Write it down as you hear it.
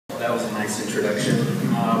Well, that was a nice introduction.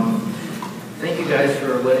 Thank you guys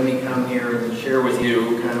for letting me come here and share with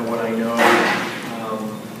you kind of what I know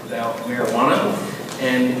about marijuana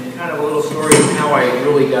and kind of a little story of how I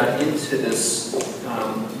really got into this,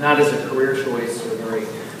 not as a career choice or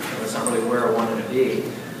that's not really where I wanted to be.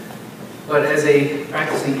 But as a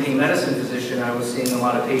practicing pain medicine physician, I was seeing a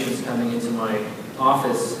lot of patients coming into my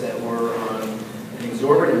office that were on an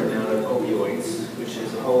exorbitant amount of opioids, which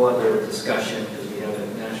is a whole other discussion because we have a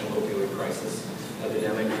national opioid crisis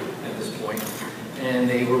epidemic at this point. And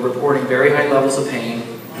they were reporting very high levels of pain,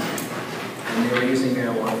 and they were using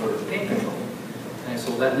marijuana for pain control. And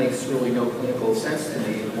so that makes really no clinical sense to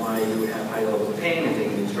me why you would have high levels of pain and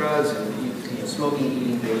taking these drugs and smoking,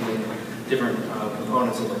 eating, vaping, different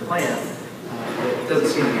components of the plant. It doesn't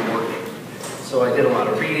seem to be working. So I did a lot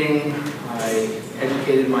of reading. I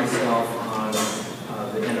educated myself on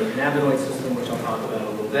the endocannabinoid system, which I'll talk about a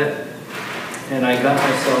little bit. And I got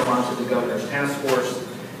myself onto the governor's task force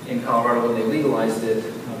in Colorado when they legalized it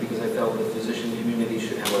because I felt the physician community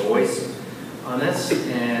should have a voice on this.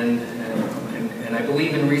 And I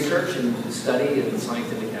believe in research and study and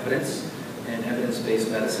scientific evidence and evidence-based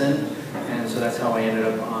medicine. And so that's how I ended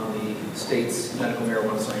up on the state's Medical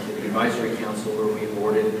Marijuana Scientific Advisory Council, where we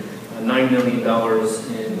awarded $9 million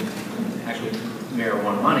in actually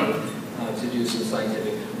marijuana money to do some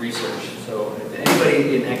scientific research. So if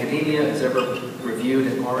anybody in academia has ever reviewed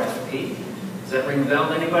an RFP, does that ring a bell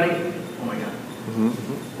to anybody? Oh my God.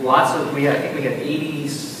 Mm-hmm. Lots of, I think we had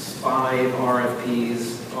 85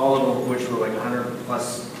 RFPs, all of which were like 100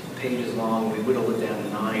 plus pages long. We whittled it down to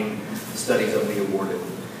 9 studies that we awarded.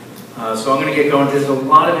 So I'm going to get going. There's a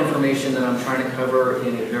lot of information that I'm trying to cover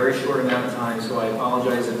in a very short amount of time, so I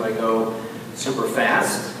apologize if I go super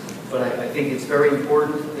fast. But I think it's very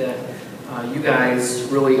important that you guys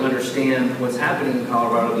really understand what's happening in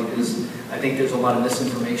Colorado, because I think there's a lot of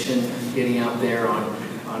misinformation getting out there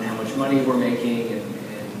on how much money we're making, and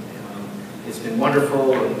it's been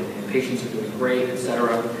wonderful, and patients are doing great,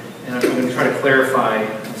 etc. And I'm going to try to clarify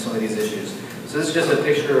some of these issues. So this is just a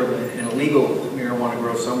picture of an illegal marijuana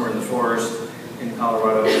grow somewhere in the forest in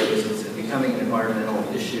Colorado. It's becoming an environmental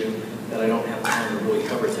issue that I don't have time to really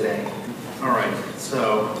cover today. All right,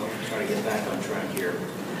 so I'll try to get back on track here.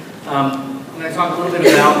 I'm going to talk a little bit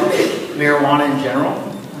about marijuana in general.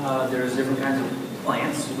 There's different kinds of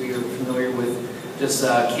plants. We are familiar with just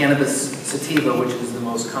cannabis sativa, which is the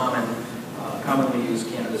most commonly used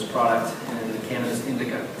cannabis product, and the cannabis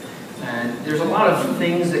indica. And there's a lot of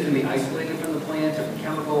things that can be isolated from the plant, different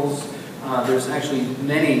chemicals. There's actually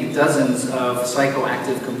many dozens of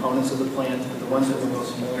psychoactive components of the plant. The ones that we're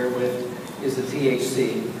most familiar with is the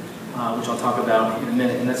THC, which I'll talk about in a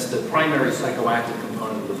minute, and that's the primary psychoactive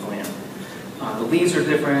component of the plant. The leaves are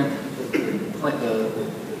different, the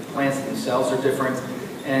plants themselves are different,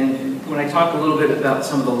 and when I talk a little bit about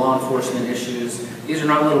some of the law enforcement issues, these are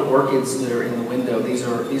not little orchids that are in the window. These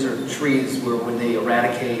are trees where when they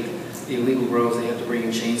eradicate the illegal grows, they have to bring in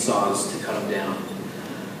chainsaws to cut them down.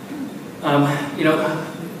 I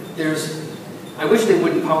wish they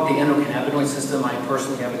wouldn't call it the endocannabinoid system. I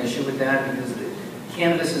personally have an issue with that because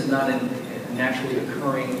cannabis is not a naturally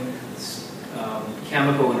occurring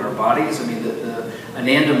chemical in our bodies. I mean, the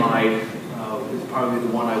anandamide is probably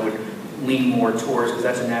the one I would lean more towards because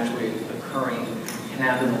that's a naturally occurring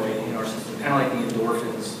cannabinoid in our system, kind of like the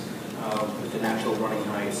endorphins with the natural running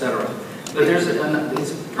high, etc. But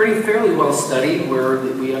it's pretty fairly well studied where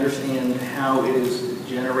we understand how it is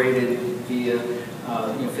generated via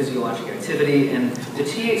physiologic activity. And the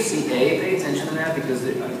THCA, pay attention to that because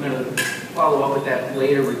I'm going to follow up with that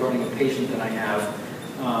later regarding a patient that I have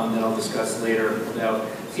that I'll discuss later about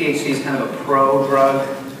THC is kind of a pro-drug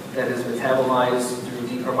that is metabolized through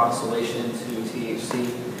decarboxylation to THC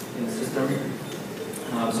in the system.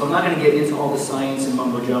 So I'm not going to get into all the science and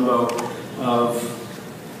mumbo-jumbo of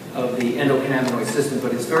the endocannabinoid system,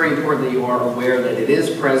 but it's very important that you are aware that it is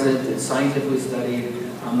present, it's scientifically studied.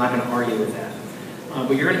 I'm not going to argue with that.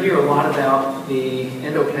 But you're going to hear a lot about the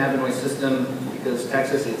endocannabinoid system because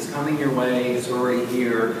Texas, it's coming your way, it's already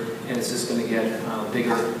here, and it's just going to get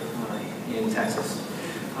bigger in Texas.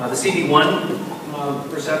 The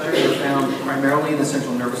CB1 receptors are found primarily in the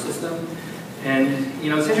central nervous system. And,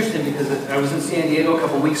 it's interesting because I was in San Diego a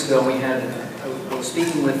couple weeks ago, and I was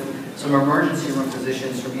speaking with some emergency room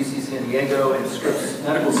physicians from UC San Diego and Scripps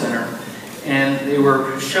Medical Center, and they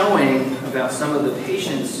were showing about some of the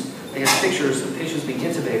patients. They had pictures of patients being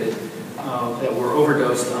intubated that were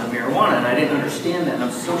overdosed on marijuana, and I didn't understand that, and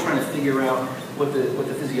I'm still trying to figure out what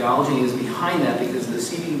the physiology is behind that, because the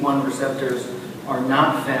CB1 receptors are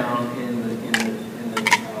not found in the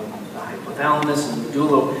hypothalamus and the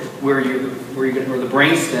medulla. where you're going to, or the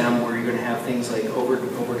brainstem, where you're going to have things like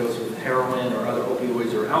overdose with heroin or other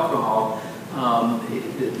opioids or alcohol,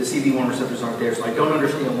 the CB1 receptors aren't there. So I don't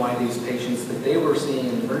understand why these patients that they were seeing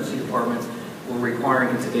in the emergency department were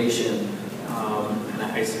requiring intubation, and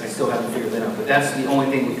I still haven't figured that out. But that's the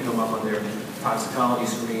only thing that come up on their toxicology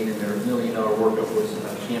screen, and their $1 million workup was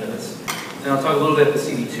cannabis. Then I'll talk a little bit about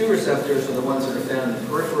the CB2 receptors, are the ones that are found in the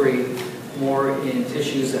periphery, more in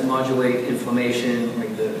tissues that modulate inflammation,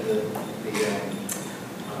 like the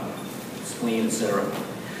spleen, etc.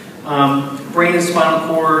 Brain and spinal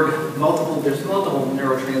cord, there's multiple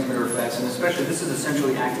neurotransmitter effects, and especially this is a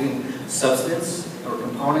centrally acting substance or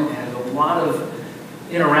component. It has a lot of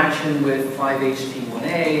interaction with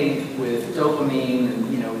 5-HT1A, with dopamine,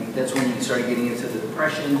 and that's when you start getting into the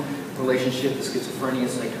depression relationship, the schizophrenia,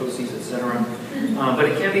 psychoses, etc. But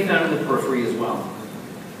it can be found in the periphery as well.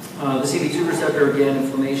 The CB2 receptor, again,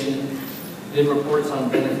 inflammation, did reports on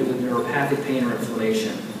benefit with neuropathic pain or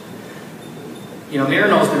inflammation.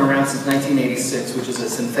 Marinol's been around since 1986, which is a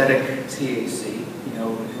synthetic THC,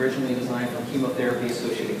 originally designed for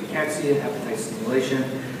chemotherapy-associated cachexia, hepatitis stimulation.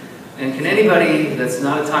 And can anybody that's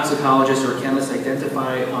not a toxicologist or a chemist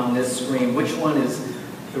identify on this screen which one is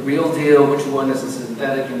the real deal, which one is a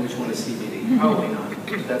synthetic, and which one is CBD? Probably not,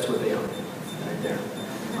 but that's what they are, right there.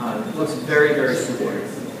 It looks very, very similar.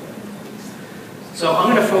 So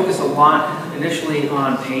I'm going to focus a lot initially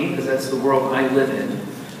on pain, because that's the world I live in.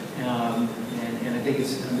 And I think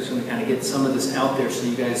I'm just going to kind of get some of this out there so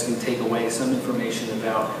you guys can take away some information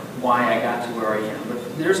about why I got to where I am.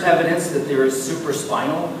 But there's evidence that there is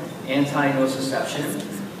supraspinal anti-nociception,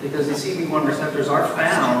 because the CB1 receptors are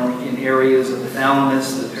found in areas of the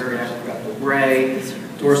thalamus, the periapical gray,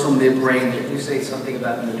 dorsal midbrain. They do say something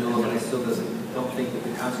about the medulla, but I still don't think that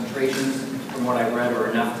the concentrations, from what I read,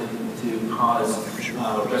 are enough to cause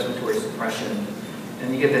respiratory suppression.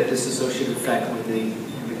 And you get that disassociative effect with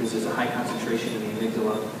because there's a high concentration in the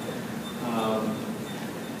amygdala.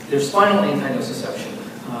 There's spinal anti-nociception.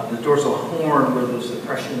 The dorsal horn, where there's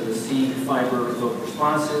suppression of the C fiber evoked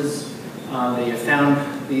responses. They have found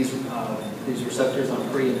these receptors on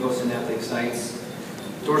pre- and postsynaptic sites.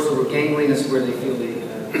 Dorsal ganglion is where they feel the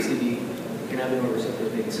cannabinoid receptors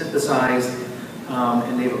being synthesized,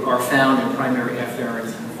 and they are found in primary afferent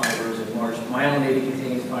fibers and large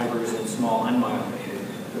myelinated-containing fibers and small unmyelinated,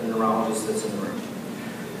 for the neurologist that's in the room.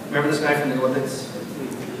 Remember this guy from the Olympics?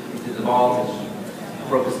 He did the ball and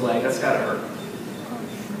broke his leg. That's got to hurt.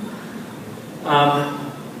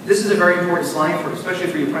 This is a very important slide, especially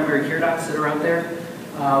for your primary care docs that are out there.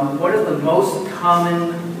 What are the most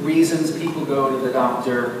common reasons people go to the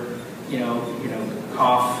doctor?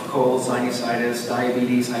 Cough, cold, sinusitis,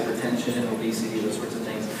 diabetes, hypertension, obesity, those sorts of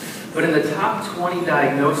things. But in the top 20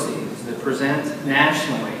 diagnoses that present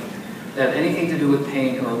nationally that have anything to do with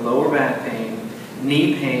pain or lower back pain,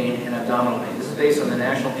 knee pain, and abdominal pain. This is based on the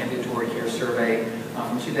National Ambulatory Care Survey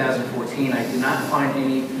from 2014. I did not find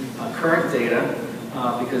any current data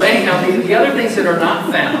because anyhow, the other things that are not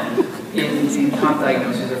found in top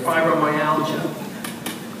diagnoses are fibromyalgia,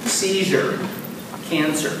 seizure,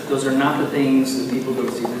 cancer. Those are not the things that people go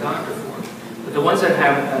to see the doctor for. But the ones that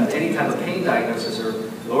have any type of pain diagnosis are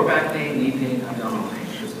lower back pain, knee pain, abdominal pain.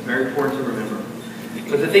 It's very important to remember.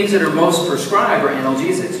 But the things that are most prescribed are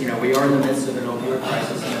analgesics. We are in the midst of an opioid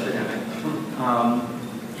crisis and epidemic.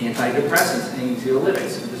 Antidepressants,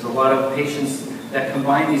 anxiolytics. There's a lot of patients that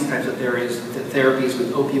combine these types of therapies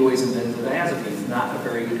with opioids and benzodiazepines. Not a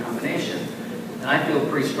very good combination. And I feel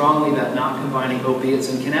pretty strongly about not combining opiates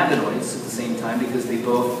and cannabinoids at the same time, because they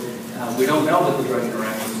both, we don't know what the drug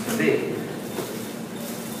interactions can be.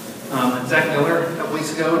 Zach Miller, a couple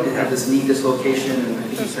weeks ago, did have this knee dislocation, and I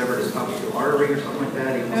think he severed his popliteal artery or something like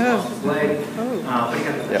that. He almost lost his leg, but he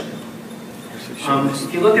got the patient.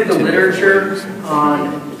 If you look at the literature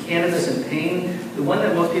on cannabis and pain, the one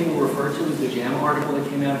that most people refer to is the JAMA article that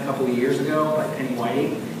came out a couple of years ago by Penny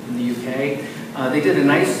Whiting in the UK. They did a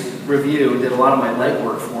nice review, did a lot of my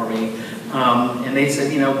legwork for me, and they said,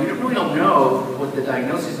 we really don't know what the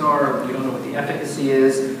diagnoses are, we don't know what the efficacy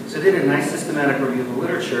is, so they did a nice systematic review of the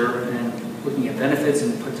literature and looking at benefits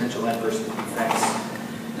and potential adverse effects.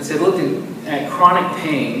 And so they looked at chronic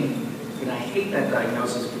pain, and I hate that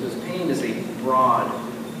diagnosis because pain is a broad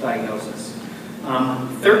diagnosis.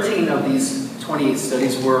 13 of these 28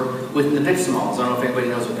 studies were with nabiximols. I don't know if anybody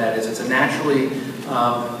knows what that is. It's a naturally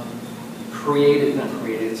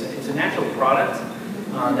it's a natural product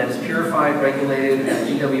that is purified, regulated at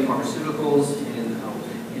GW Pharmaceuticals in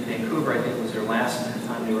Vancouver. I think was their last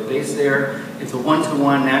time they were based there. It's a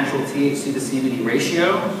 1-to-1 natural THC to CBD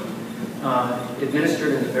ratio,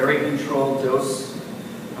 administered in a very controlled dose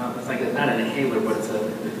it's like not an inhaler, but it's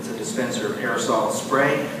a dispenser, aerosol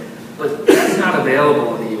spray. But that's not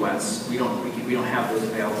available in the U.S. We don't have those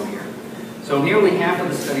available here. So nearly half of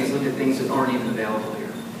the studies looked at things that aren't even available here.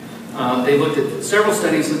 Several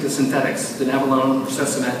studies looked at synthetics, denabolone,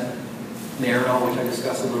 Sesamet, Marinol, which I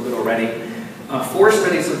discussed a little bit already. 4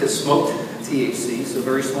 studies looked at smoked THC, so a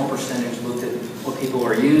very small percentage looked at what people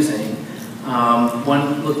are using.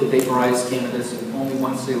 1 looked at vaporized cannabis, and only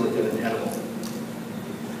 1 study looked at an edible.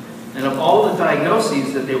 And of all the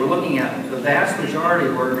diagnoses that they were looking at, the vast majority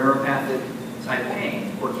were neuropathic type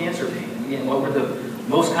pain or cancer pain. Again, what were the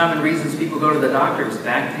most common reasons people go to the doctors?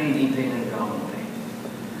 Back pain, knee pain, and abdominal pain.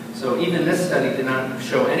 So even this study did not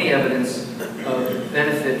show any evidence of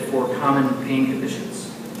benefit for common pain conditions.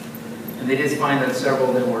 And they did find that several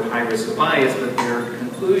of them were at high risk of bias, but their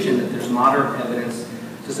conclusion that there's moderate evidence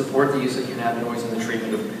to support the use of cannabinoids in the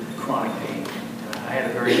treatment of chronic pain. I had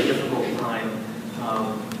a very difficult time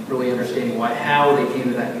really understanding how they came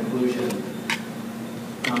to that conclusion.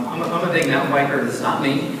 I'm a big mountain biker, and it's not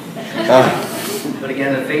me. But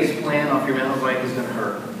again, the face plan off your mountain bike is going to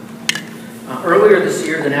hurt. Earlier this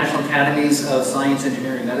year, the National Academies of Science,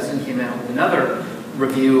 Engineering, and Medicine came out with another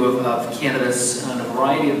review of cannabis on a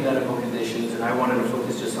variety of medical conditions, and I wanted to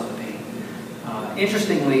focus just on the pain.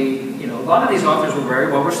 Interestingly, a lot of these authors were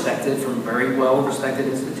very well respected from very well respected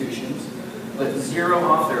institutions, but 0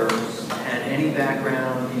 authors had any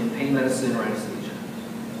background in pain medicine or anesthesia.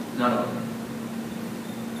 None of them.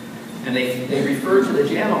 And they referred to the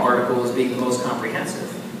JAMA article as being the most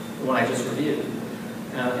comprehensive, the one I just reviewed.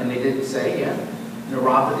 And they did say, yeah,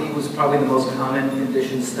 neuropathy was probably the most common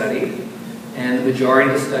condition studied, and the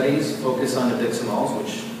majority of the studies focus on nabiximols,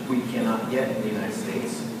 which we cannot get in the United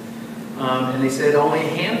States. And they said only a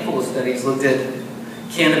handful of studies looked at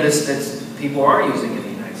cannabis that people are using in the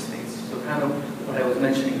United States. So kind of what I was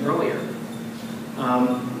mentioning earlier.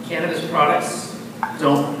 Cannabis products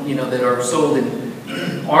that are sold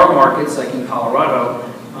in our markets, like in Colorado,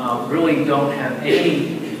 really don't have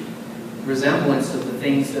any resemblance of the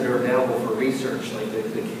things that are available for research, like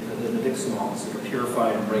the nabiximols that are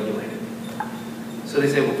purified and regulated. So they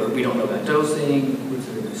say, well, but we don't know about dosing, routes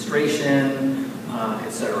of administration,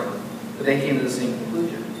 etc. But they came to the same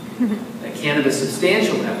conclusion. That cannabis,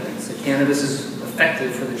 substantial evidence that cannabis is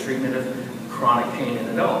effective for the treatment of chronic pain in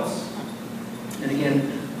adults. And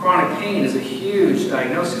again, chronic pain is a huge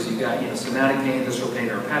diagnosis. You've got somatic pain, visceral pain,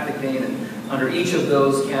 neuropathic pain, and under each of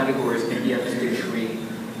those categories can be a degree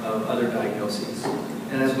of other diagnoses.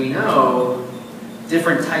 And as we know,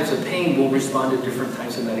 different types of pain will respond to different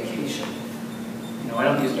types of medication. I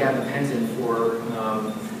don't use gabapentin for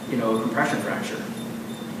a compression fracture.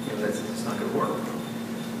 It's not going to work.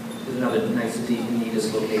 There's another nice deep knee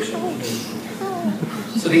dislocation.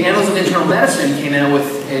 So the Annals of Internal Medicine came out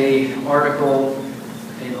with an article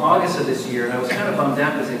in August of this year, and I was kind of bummed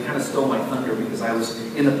out because it kind of stole my thunder because I was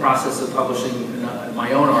in the process of publishing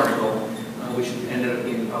my own article, which ended up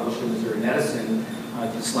being published in Missouri Medicine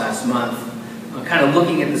just last month, kind of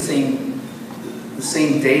looking at the same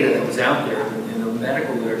data that was out there in the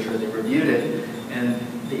medical literature. They reviewed it, and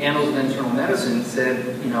the Annals of Internal Medicine said,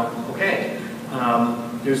 okay,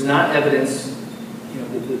 there's not evidence,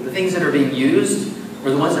 the things that are being used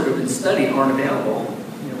or the ones that have been studied aren't available.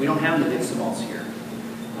 We don't have the nabiximols here.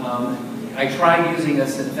 I tried using a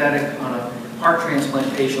synthetic on a heart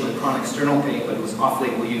transplant patient with chronic sternal pain, but it was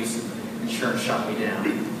off-label use. Insurance shot me down.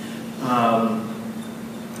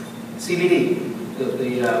 CBD,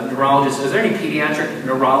 the neurologist. Is there any pediatric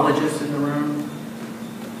neurologists in the room?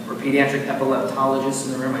 Or pediatric epileptologists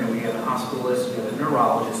in the room? I know we have a hospitalist, we have a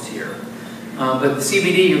neurologist here. But the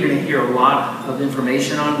CBD, you're going to hear a lot of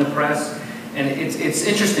information on in the press. And it's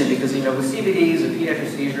interesting because, with CBDs and pediatric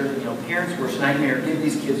seizures, parents' worst nightmare, give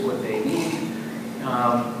these kids what they need.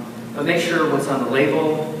 But make sure what's on the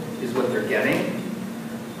label is what they're getting.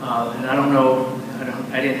 And I don't know,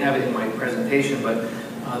 I didn't have it in my presentation, but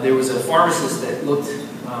there was a pharmacist that looked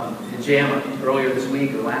in JAMA earlier this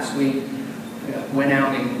week or last week, went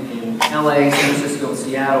out in LA, San Francisco, and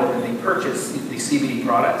Seattle, and they purchased the CBD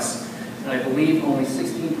products. And I believe only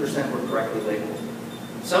 16% were correctly labeled.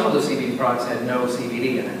 Some of those CBD products had no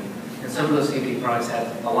CBD in it, and some of those CBD products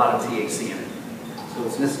had a lot of THC in it. So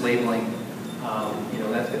it's mislabeling.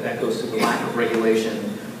 That goes to the lack of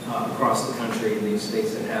regulation across the country in these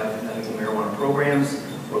states that have medical marijuana programs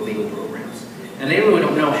or legal programs. And they really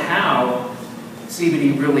don't know how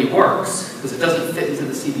CBD really works, because it doesn't fit into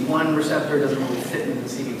the CB1 receptor, it doesn't really fit into the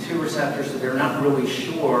CB2 receptor, so they're not really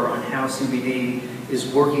sure on how CBD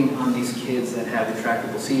is working on these kids that have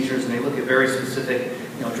intractable seizures, and they look at very specific,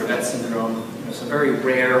 Dravet syndrome, some very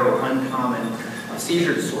rare or uncommon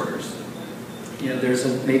seizure disorders. there's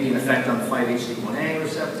maybe an effect on the 5-HT1A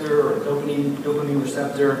receptor or dopamine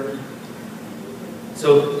receptor.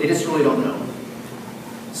 So they just really don't know.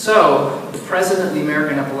 So the president of the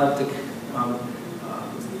American Epileptic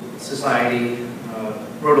Society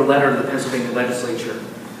wrote a letter to the Pennsylvania legislature.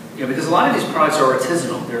 Because a lot of these products are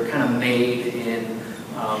artisanal. They're kind of made in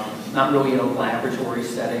not really in a laboratory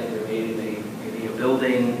setting. They're made in maybe a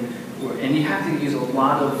building, and you have to use a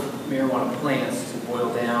lot of marijuana plants to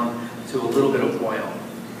boil down to a little bit of oil.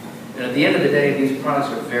 And at the end of the day, these products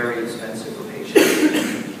are very expensive for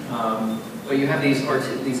patients. But you have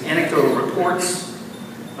these anecdotal reports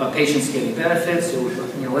of patients getting benefits. So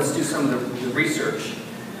let's do some of the research.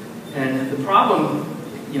 And the problem,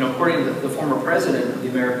 according to the former president of the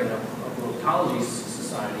American Epileptology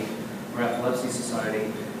Society, or Epilepsy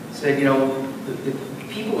Society, said, the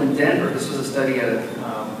people in Denver, this was a study at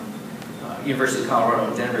University of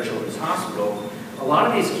Colorado in Denver Children's Hospital, a lot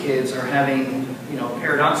of these kids are having,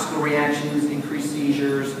 paradoxical reactions, increased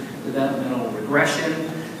seizures, developmental regression.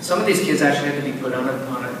 Some of these kids actually have to be put on a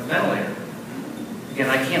ventilator. Again,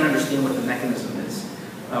 I can't understand what the mechanism is.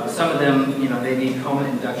 But some of them, they need coma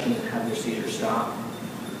induction to have their seizures stop.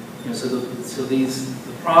 So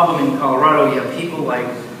the problem in Colorado, you have people like,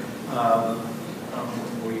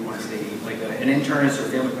 what do you want to say, like an internist or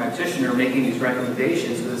family practitioner making these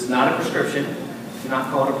recommendations. But it's not a prescription. Do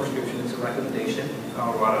not call it a prescription. It's a recommendation in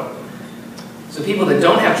Colorado. So people that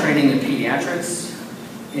don't have training in pediatrics,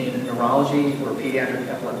 in neurology or pediatric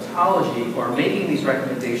epileptology are making these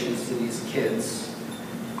recommendations to these kids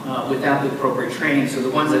without the appropriate training. So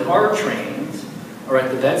the ones that are trained are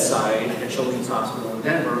at the bedside at Children's Hospital in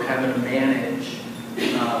Denver having to manage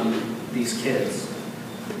these kids.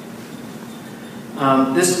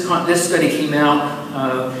 This study came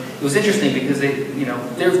out, it was interesting because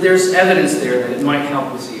there's evidence there that it might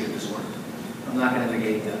help with seizure disorder. I'm not going to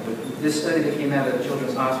negate that, but this study that came out of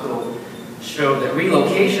Children's Hospital showed that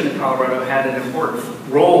relocation in Colorado had an important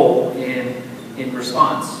role in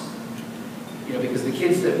response. Because the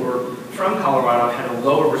kids that were from Colorado had a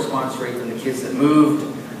lower response rate than the kids that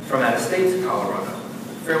moved from out of state to Colorado,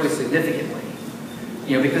 fairly significantly.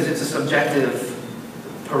 Because it's a subjective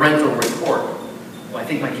parental report. Well, I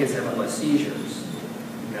think my kids have less seizures,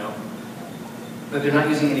 But they're not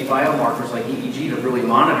using any biomarkers like EEG to really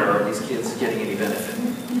monitor are these kids getting any benefit.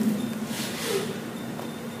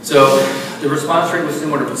 So the response rate was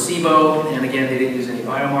similar to placebo, and again, they didn't use any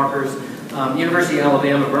biomarkers. University of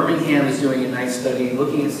Alabama, Birmingham is doing a nice study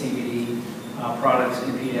looking at CBD products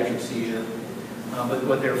in pediatric seizure. But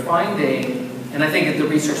what they're finding, and I think that the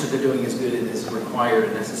research that they're doing is good and is required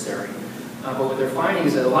and necessary. But what they're finding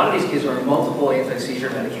is that a lot of these kids are on multiple anti-seizure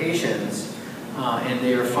medications, and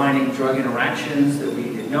they are finding drug interactions that we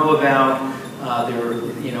didn't know about.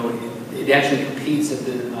 It actually competes at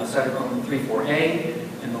the cytochrome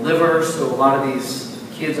 3,4A in the liver, so a lot of these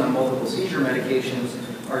kids on multiple seizure medications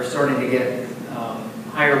are starting to get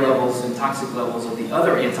higher levels and toxic levels of the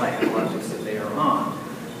other anti-epileptics that they are on.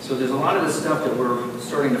 So there's a lot of this stuff that we're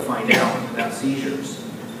starting to find out about seizures.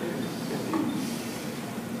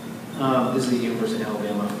 This is the University of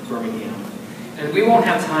Alabama, Birmingham. And we won't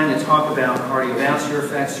have time to talk about cardiovascular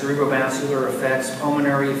effects, cerebrovascular effects,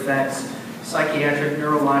 pulmonary effects, psychiatric,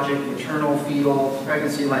 neurologic, maternal, fetal,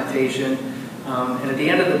 pregnancy, lactation. And at the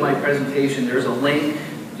end of my presentation, there's a link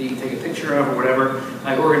that you can take a picture of or whatever.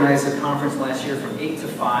 I organized a conference last year from 8 to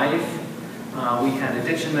 5. We had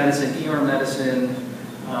addiction medicine, ER medicine,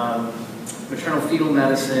 maternal fetal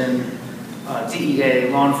medicine, DEA,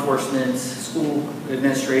 law enforcement, school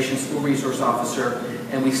administration, school resource officer,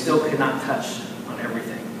 and we still could not touch on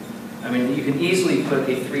everything. I mean, you can easily put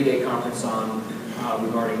a 3-day conference on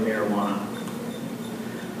regarding marijuana.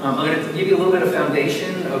 I'm going to give you a little bit of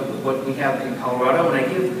foundation of what we have in Colorado, and I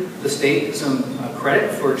give the state some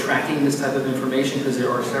credit for tracking this type of information because there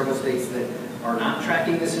are several states that are not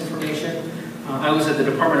tracking this information. I was at the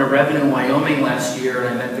Department of Revenue in Wyoming last year,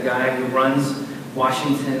 and I met the guy who runs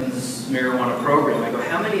Washington's marijuana program. I go,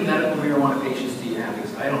 how many medical marijuana patients do you have? He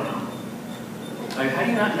goes, I don't know. I go, how do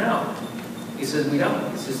you not know? He says, we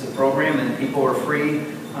don't. It's just a program, and people are free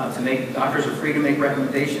doctors are free to make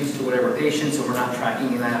recommendations to whatever patient, so we're not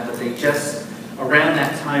tracking that, but they just, around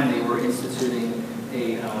that time, they were instituting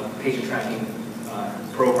a patient tracking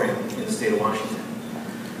program in the state of Washington.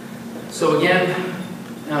 So again,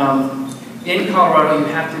 in Colorado, you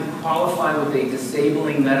have to qualify with a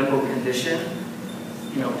disabling medical condition,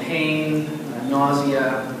 pain,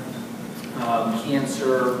 nausea,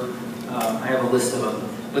 cancer, I have a list of them.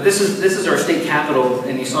 But this is our state capitol,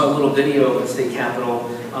 and you saw a little video of the state capitol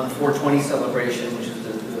on the 420 celebration, which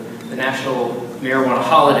is the national marijuana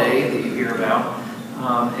holiday that you hear about.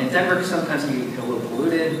 And Denver sometimes can be a little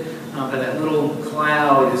polluted, but that little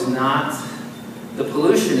cloud is not the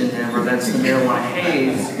pollution in Denver, that's the marijuana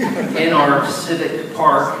haze in our civic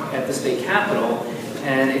park at the state capitol.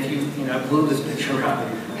 And if I blew this picture up,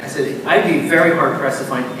 I said, I'd be very hard pressed to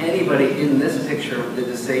find anybody in this picture with a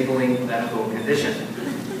disabling medical condition.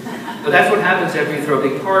 But that's what happens after you throw a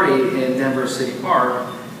big party in Denver City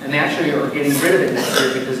Park, and they actually are getting rid of it next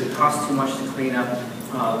year because it costs too much to clean up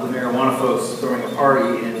the marijuana folks throwing a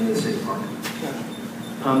party in the city park.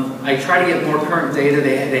 I try to get more current data.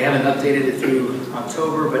 They haven't updated it through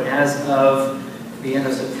October, but as of the end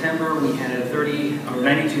of September, we had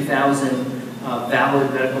 92,000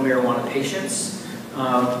 valid medical marijuana patients.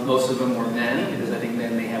 Most of them were men, because I think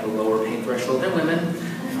men may have a lower pain threshold than women.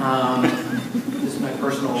 This is my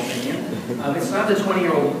personal opinion. It's not the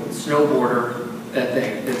 20-year-old snowboarder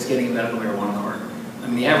that's getting a medical marijuana card. I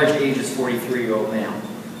mean, the average age is 43-year-old male.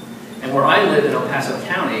 And where I live in El Paso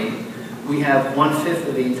County, we have 1/5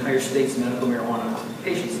 of the entire state's medical marijuana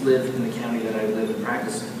patients live in the county that I live and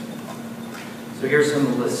practice in. So here's some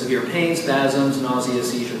of the severe pain, spasms, nausea,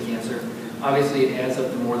 seizure, cancer. Obviously, it adds up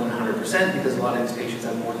to more than 100% because a lot of these patients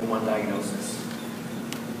have more than one diagnosis.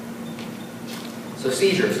 So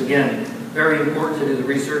seizures, again, very important to do the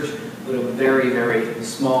research, but a very, very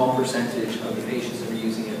small percentage of the patients that are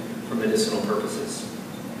using it for medicinal purposes.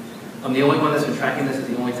 The only one that's been tracking this is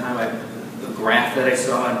the only time the graph that I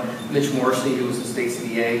saw, and Mitch Morrissey, who was the state's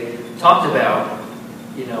DA, talked about,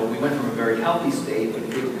 we went from a very healthy state, but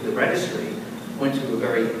if you look at the registry, went to a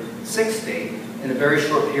very sick state in a very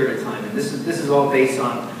short period of time. And this is all based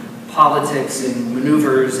on politics and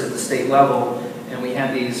maneuvers at the state level. And we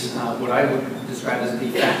had these, what I would describe as de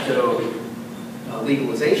facto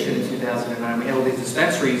legalization in 2009. We had all these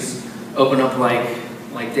dispensaries open up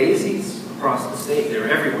like daisies across the state. They're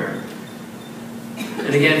everywhere.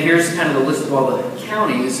 And again, here's kind of the list of all the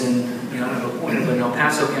counties. And I don't have a pointer, but in El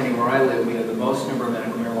Paso County, where I live, we have the most number of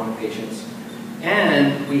medical marijuana patients.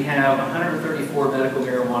 And we have 134 medical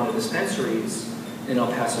marijuana dispensaries in El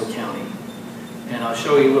Paso County. And I'll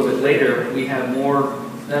show you a little bit later, we have more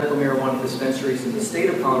medical marijuana dispensaries in the state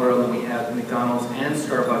of Colorado than we have McDonald's and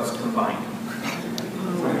Starbucks combined.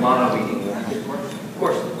 So a lot of eating. Of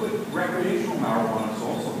course. Recreational marijuana is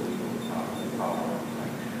also legal in Colorado.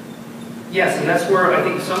 Yes, and that's where I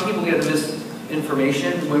think some people get the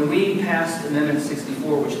misinformation. When we passed Amendment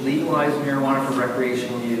 64, which legalized marijuana for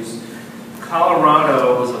recreational use,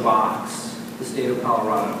 Colorado was a box, the state of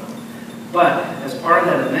Colorado. But as part of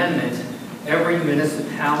that amendment, every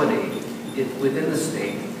municipality within the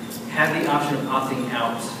state had the option of opting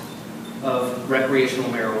out of recreational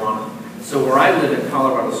marijuana. So where I live in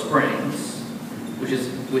Colorado Springs, which is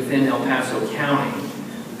within El Paso County,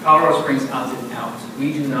 Colorado Springs opted out.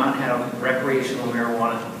 We do not have recreational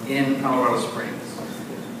marijuana in Colorado Springs.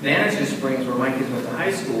 Manitou Springs, where my kids went to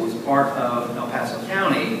high school, is part of El Paso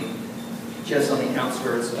County, just on the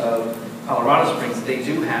outskirts of Colorado Springs. They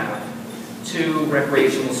do have 2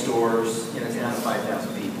 recreational stores in a town of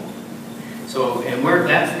 5,000 people. So, and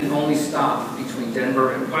that's the only stop between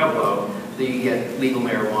Denver and Pueblo that you get legal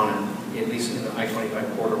marijuana, at least in the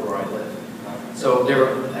I-25 corridor where I live. So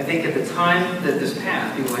I think at the time that this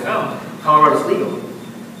passed, people were like, oh, Colorado's legal.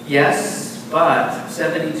 Yes, but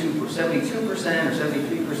 72% or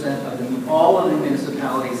 73% of all of the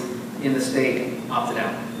municipalities in the state opted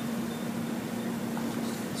out.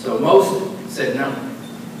 So most said no.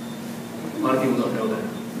 A lot of people don't know that.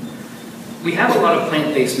 We have a lot of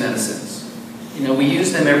plant-based medicines. We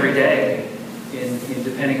use them every day in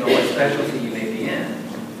depending on what specialty you may be in.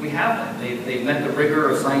 We have them. They've met the rigor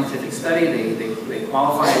of scientific study. They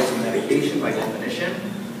qualify as a medication by definition.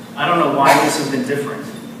 I don't know why this has been different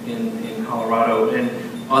in Colorado and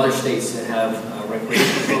other states that have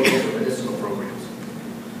recreational programs or medicinal programs.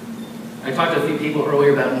 I talked to a few people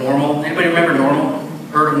earlier about NORML. Anybody remember NORML?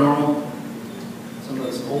 Heard of NORML? Some of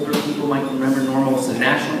those older people might remember NORML. It's a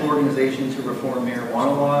national organization to reform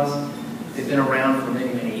marijuana laws. They've been around for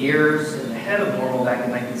many, many years. And the head of NORML back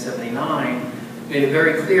in 1979 made it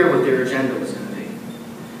very clear what their agenda was going to be.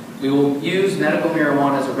 We will use medical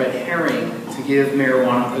marijuana as a red herring to give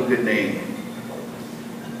marijuana a good name.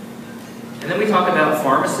 And then we talk about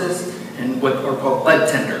pharmacists and what are called bud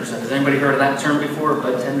tenders. Has anybody heard of that term before,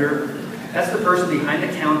 bud tender? That's the person behind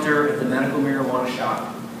the counter at the medical marijuana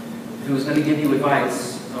shop who's going to give you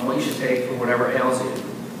advice on what you should take for whatever ails you.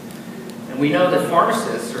 And we know that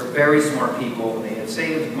pharmacists are very smart people, and they have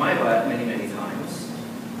saved my butt many, many times.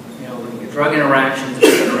 Looking at drug interactions,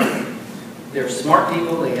 etc. They're smart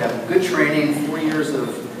people. They have good training, 4 years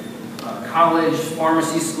of college,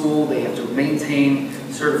 pharmacy school. They have to maintain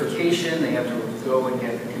certification. They have to go and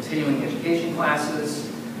get continuing education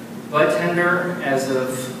classes. Bud tender, as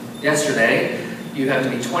of yesterday, you have to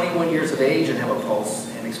be 21 years of age and have a pulse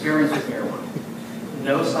and experience with marijuana.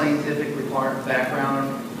 No scientific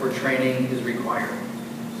background or training is required.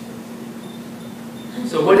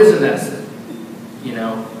 So what is a medicine? You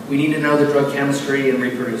know, we need to know the drug chemistry and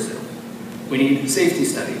reproduce it. We need safety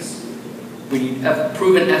studies. We need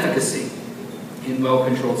proven efficacy in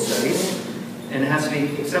well-controlled studies. And it has to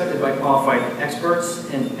be accepted by qualified experts,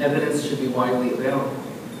 and evidence should be widely available.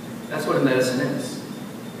 That's what a medicine is,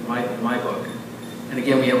 in my book. And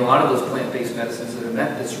again, we have a lot of those plant-based medicines that have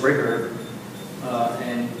met this rigor,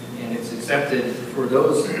 and it's accepted for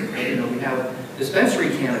those. You know, we have dispensary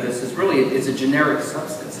cannabis. It's a generic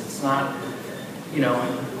substance. It's not, you know,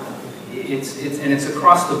 it's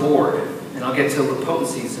across the board. And I'll get to the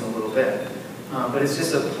potencies in a little bit. But it's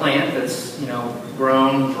just a plant that's, you know,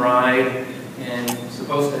 grown, dried, and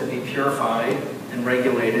supposed to be purified and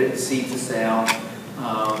regulated, seed to sale,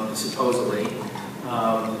 supposedly.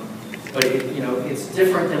 But you know, it's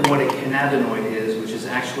different than what a cannabinoid is, which is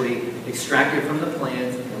actually extracted from the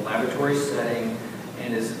plant in a laboratory setting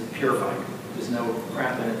and is purified. There's no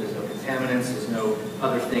crap in it, there's no contaminants, there's no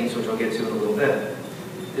other things, which I'll get to in a little bit.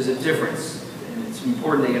 There's a difference, and it's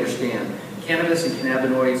important that you understand. Cannabis and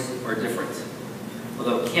cannabinoids are different.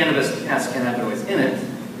 Although cannabis has cannabinoids in it,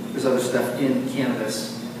 there's other stuff in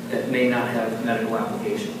cannabis that may not have medical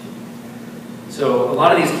application. So a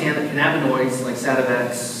lot of these cannabinoids, like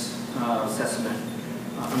Sativex,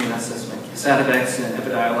 Sativex and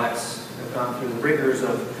Epidiolex, have gone through the rigors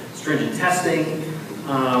of stringent testing.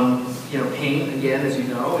 You know, pain, again, as you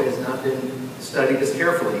know, has not been studied as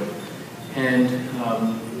carefully. And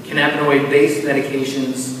cannabinoid-based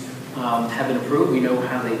medications have been approved. We know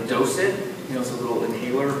how they dose it. You know, it's a little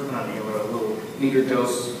inhaler, not inhaler, a little meter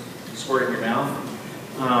dose squirt in your mouth.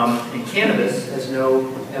 And cannabis has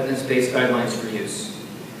no evidence-based guidelines for use.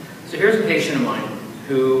 So here's a patient of mine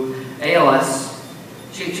who, ALS,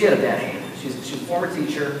 she had a bad hand. She's a former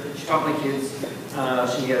teacher. She taught my kids.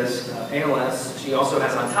 She has ALS. She also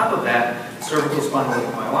has, on top of that, cervical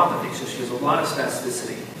spondylitic myelopathy. So she has a lot of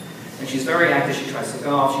spasticity. And she's very active. She tries to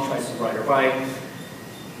golf. She tries to ride her bike.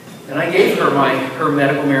 And I gave her her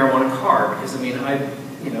medical marijuana card because, I mean,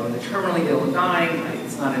 you know, in the terminally ill and dying,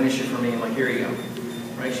 it's not an issue for me. I'm like, here you go.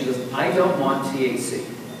 Right? She goes, I don't want THC.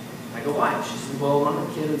 I go, why? She said, well, I'm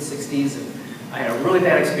a kid in the 60s, and I had a really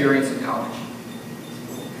bad experience in college.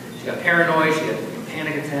 She got paranoid, she had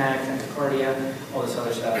panic attacks, tachycardia, all this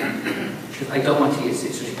other stuff. She goes, I don't want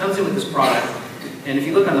THC. So she comes in with this product, and if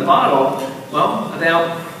you look on the bottle, well,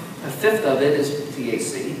 about a fifth of it is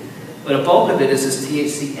THC, but a bulk of it is this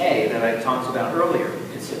THCA that I talked about earlier.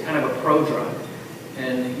 It's a kind of a prodrug.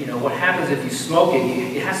 And you know, what happens if you smoke it,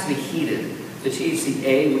 it has to be heated. The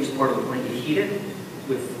THCA, which is part of the plant, you heat it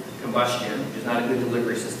with combustion, which is not a good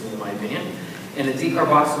delivery system in my opinion, and it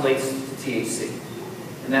decarboxylates to THC.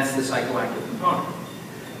 And that's the psychoactive component.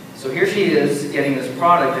 So here she is getting this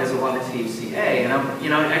product that has a lot of THCA, and you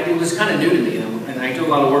know, it was kind of new to me, and I do a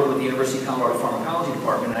lot of work with the University of Colorado Pharmacology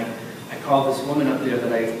Department. I called this woman up there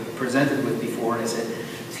that I presented with before, and I said,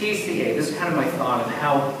 THCA, this is kind of my thought of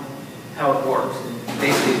how it works. And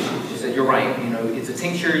basically, she said, you're right, you know, it's a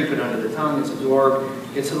tincture you put under the tongue, it's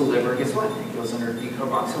absorbed, gets to the liver, guess what? It goes under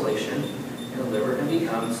decarboxylation in the liver and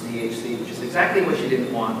becomes THC, which is exactly what she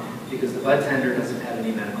didn't want because the bud tender doesn't have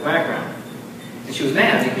any medical background. And she was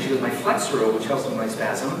mad because she goes, my Flexeril, which helps with my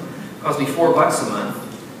spasm, cost me $4 a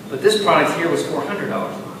month, but this product here was $400 a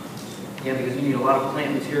month. Again, because you need a lot of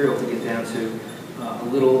plant material to get down to a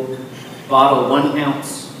little bottle, 1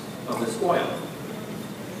 ounce of this oil.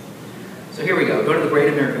 So here we go. Go to the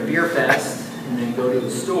Great American Beer Fest, and then go to the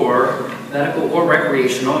store, medical or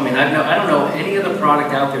recreational. I mean, I don't know any other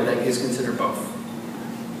product out there that is considered both.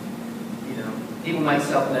 You know, people might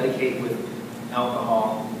self-medicate with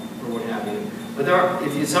alcohol or what have you. But there are,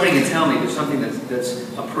 if somebody can tell me there's something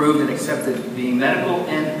that's approved and accepted being medical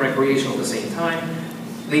and recreational at the same time,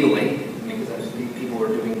 legally, because people are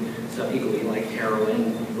doing stuff legally, like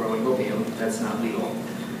heroin and growing opium, that's not legal.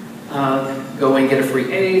 Go and get a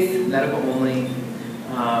free eighth, medical only.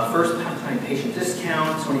 First time patient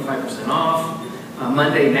discount, 25% off.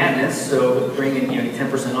 Monday Madness, so bring in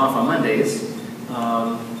 10% off on Mondays.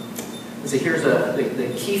 So here's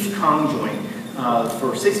the Keith Kong joint.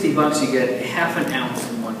 For $60 you get half an ounce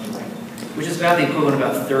in one joint, which is about the equivalent of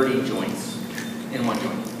about 30 joints in one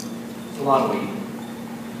joint. It's a lot of weed.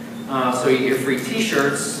 So you get free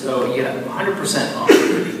t-shirts, so you get 100% off.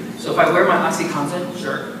 So if I wear my OxyContin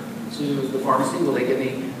shirt to the pharmacy, will they give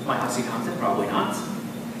me my OxyContin? Probably not.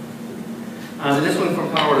 And this one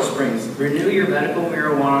from Colorado Springs. Renew your medical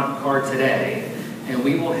marijuana card today and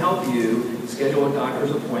we will help you schedule a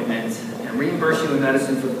doctor's appointment and reimburse you in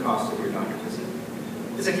medicine for the cost of your doctor visit.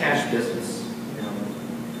 It's a cash business. You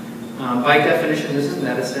know. By definition, this is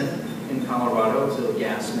medicine in Colorado. It's a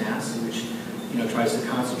gas mask, which tries to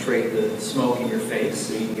concentrate the smoke in your face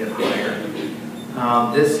so you can get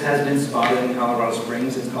higher. This has been spotted in Colorado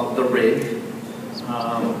Springs. It's called the rig.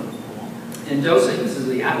 In dosing, this is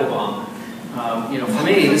the apple bomb. For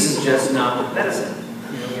me, this is just not medicine.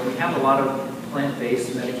 We have a lot of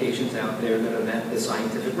plant-based medications out there that have met the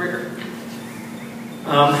scientific rigor.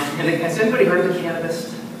 Has anybody heard of the cannabis?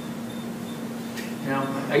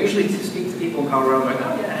 I usually speak to people in Colorado like,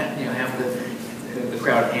 oh yeah, half the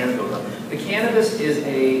crowd hand goes up. The Cannabis is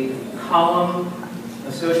a column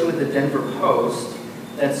associated with the Denver Post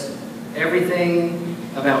that's everything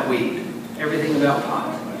about weed, everything about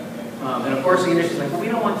pot. And of course the industry's like, well, we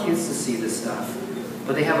don't want kids to see this stuff.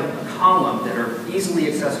 But they have a column that are easily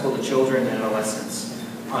accessible to children and adolescents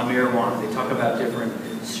on marijuana. They talk about different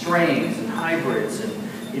strains and hybrids and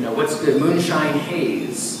what's good. Moonshine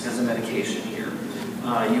Haze as a medication here.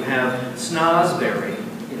 You have Snozberry,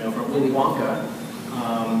 from Willy Wonka.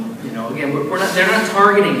 Again, they're not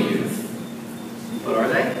targeting youth, but are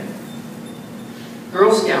they?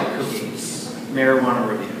 Girl Scout cookies, marijuana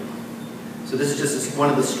review. So this is just one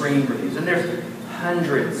of the strain reviews, and there's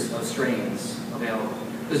hundreds of strains available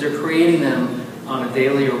because they're creating them on a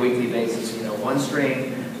daily or weekly basis. One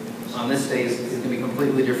strain on this day is going to be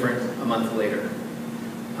completely different a month later.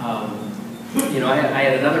 I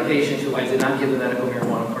had another patient who I did not give the medical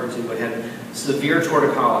marijuana part to, but had severe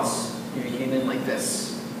torticollis. He came in like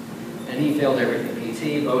this, and he failed everything: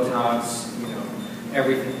 PT, Botox,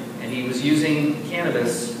 everything. And he was using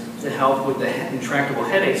cannabis to help with the intractable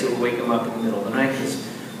headaches that would wake him up in the middle of the night because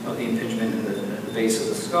of the impingement in the base of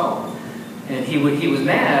the skull. And he was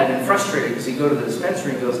mad and frustrated because he'd go to the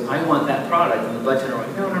dispensary and goes, I want that product. And the bud tender was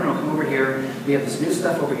like, no, come over here. We have this new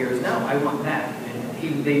stuff over here. He goes, no, I want that. And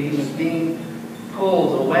he was being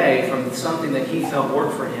pulled away from something that he felt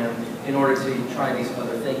worked for him in order to try these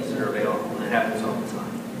other things that are available. And it happens all the time.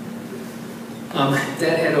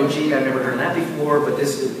 Deadhead OG, I've never heard of that before, but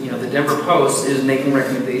this is, the Denver Post is making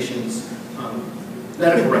recommendations,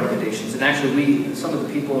 medical recommendations. And actually some of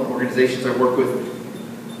the people and organizations I work with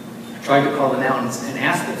tried to call them out and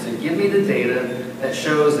ask them, so give me the data that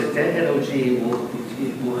shows that Deadhead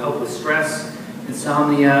OG will help with stress,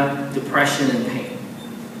 insomnia, depression, and pain.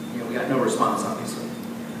 We got no response, obviously.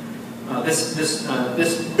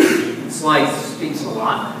 This slide speaks a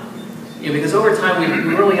lot. Because over time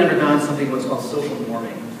we've really undergone something what's called social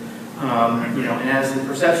norming. And as the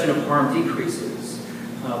perception of harm decreases,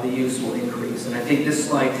 the use will increase. And I think this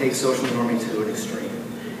slide takes social norming to an extreme.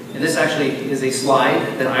 And this actually is a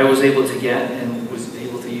slide that I was able to get and was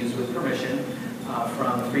able to use with permission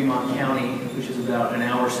from Fremont County, which is about an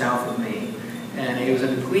hour south of me. And it was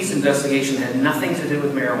a police investigation that had nothing to do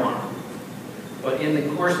with marijuana. But in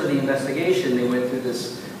the course of the investigation, they went through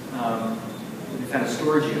this, they found a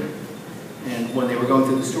storage unit. And when they were going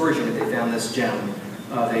through the storage unit, they found this gem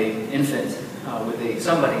of an infant with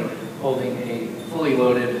somebody holding a fully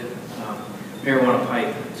loaded marijuana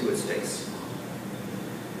pipe to its face.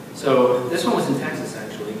 So this one was in Texas,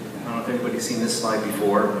 actually. I don't know if anybody's seen this slide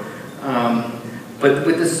before. But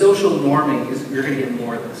with the social norming, you're going to get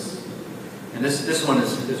more of this. And this one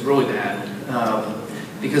is really bad.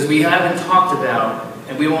 Because we haven't talked about,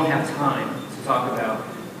 and we won't have time to talk about,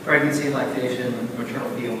 pregnancy, lactation, maternal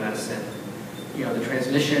fetal medicine. The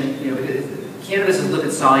transmission, cannabis is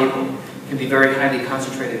lipid soluble, can be very highly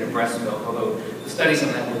concentrated in breast milk, although the studies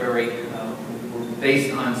on that were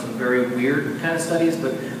based on some very weird kind of studies,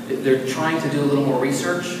 but they're trying to do a little more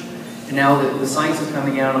research. And now the science is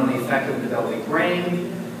coming out on the effect of the developing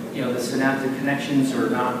brain. The synaptic connections are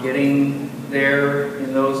not getting there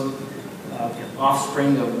in those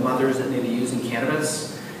offspring of mothers that may be using cannabis.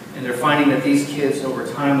 And they're finding that these kids, over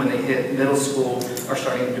time, when they hit middle school, are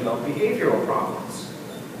starting to develop behavioral problems.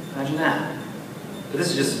 Imagine that. But this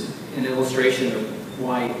is just an illustration of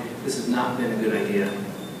why this has not been a good idea.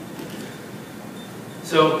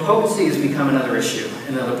 So potency has become another issue,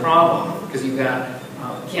 another problem, because you've got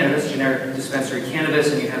cannabis, generic dispensary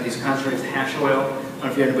cannabis, and you have these concentrated hash oil. I don't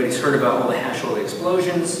know if anybody's heard about all the hash oil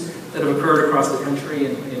explosions that have occurred across the country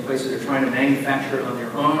in places that are trying to manufacture it on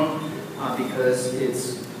their own because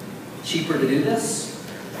it's cheaper to do this.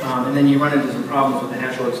 And then you run into some problems with the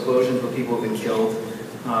hash oil explosions where people have been killed,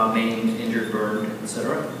 maimed, injured, burned,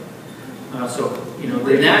 etc.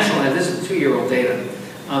 The national, this is 2-year-old data.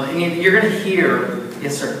 And you're going to hear,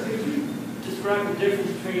 yes sir? Describe the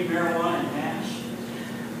difference between marijuana and hash.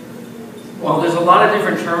 Well, there's a lot of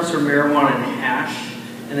different terms for marijuana and hash.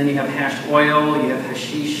 and then you have hash oil, you have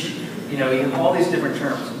hashish, you know, you have all these different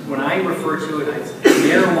terms. When I refer to it,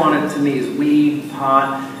 marijuana to me is weed,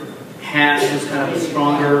 pot, hash is kind of a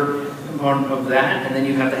stronger component of that, and then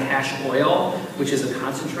you have the hash oil, which is a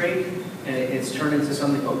concentrate, and it's turned into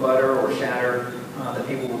something called butter or shatter that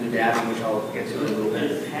people will do dabbing, which I'll get to in a little bit.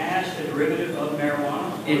 Is hash a derivative of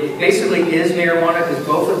marijuana? It basically is marijuana because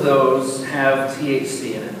both of those have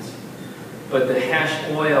THC in it. But the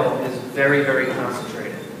hash oil is very, very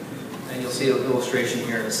concentrated. And you'll see an illustration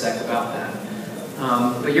here in a sec about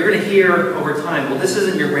that. But you're going to hear over time, well, this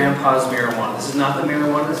isn't your grandpa's marijuana. This is not the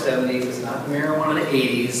marijuana of the 70s. This is not the marijuana of the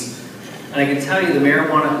 80s. And I can tell you the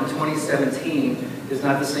marijuana in 2017 is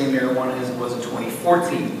not the same marijuana as it was in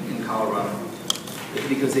 2014 in Colorado.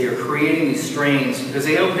 Because they are creating these strains, because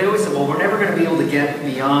they always say, well, we're never going to be able to get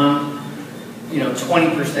beyond,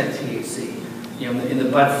 20% THC, in the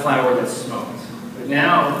bud flower that's smoked. But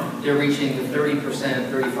now they're reaching the 30%,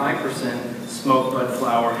 35% smoked bud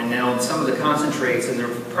flower, and now some of the concentrates, and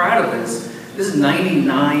they're proud of this. This is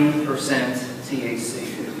 99%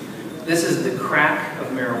 THC. This is the crack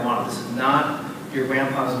of marijuana. This is not your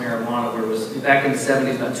grandpa's marijuana, where it was back in the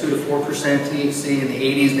 70s about 2 to 4% THC, in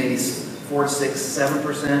the 80s maybe 4, 6,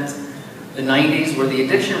 7%. The 90s, where the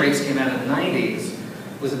addiction rates came out in the 90s,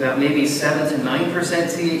 was about maybe 7 to 9%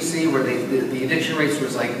 THC, where the addiction rates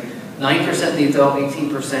was like 9% in the adult,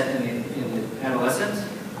 18% in the adolescent.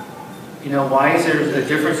 Why is there a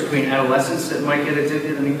difference between adolescents that might get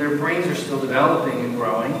addicted? I mean, their brains are still developing and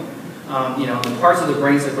growing. The parts of the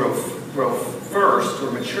brains that grow first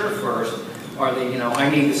or mature first are the, I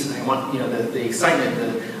need this, and I want, the excitement,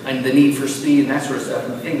 the need for speed and that sort of stuff.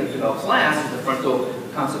 And the thing that develops last is the frontal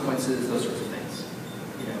consequences, those sorts of things.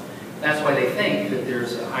 That's why they think that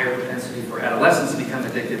there's a higher propensity for adolescents to become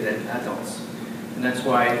addicted than adults. And that's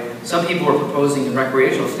why some people are proposing in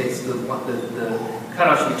recreational states the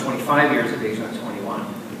cutoff should be 25 years of age, not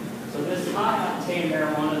 21. So this high-octane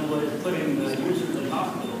marijuana is what is putting the users in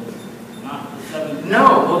hospital, not the 7%?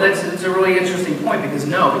 No, well that's a really interesting point because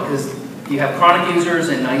you have chronic users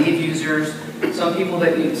and naive users. Some people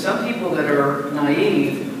that are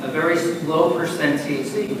naive, a very low percent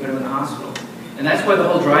THC, you put them in the hospital. And that's why the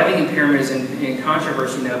whole driving impairment is in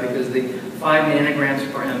controversy now, because the 5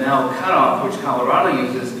 nanograms per ml cutoff, which Colorado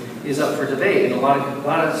uses, is up for debate. And a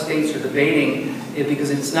lot of states are debating it because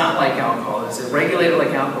it's not like alcohol. It's regulated like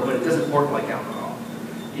alcohol, but it doesn't work like alcohol.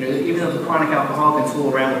 Even though the chronic alcohol can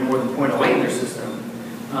fool around with more than 0.08 in their system,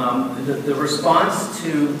 the response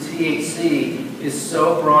to THC is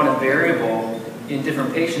so broad and variable in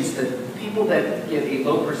different patients that people that get a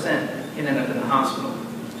low percent can end up in the hospital.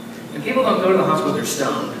 And people don't go to the hospital, they're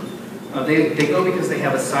stoned. They go because they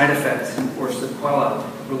have a side effect or sequela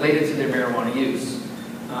related to their marijuana use.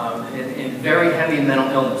 And very heavy mental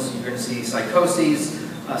illness. You're going to see psychoses,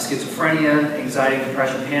 schizophrenia, anxiety,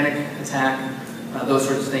 depression, panic attack, those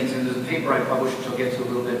sorts of things. And there's a paper I published, which I'll get to a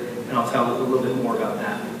little bit, and I'll tell a little bit more about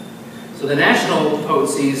that. So the national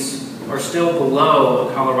potencies are still below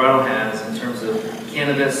what Colorado has in terms of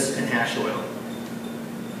cannabis and hash oil.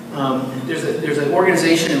 There's an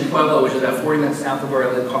organization in Pueblo, which is about 40 minutes south of where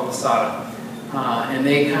I live, called Posada. And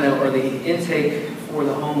they kind of are the intake for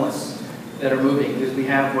the homeless that are moving, because we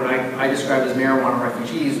have what I describe as marijuana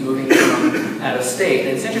refugees moving from out of state.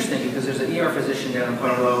 And it's interesting because there's an ER physician down in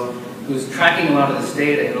Pueblo who's tracking a lot of this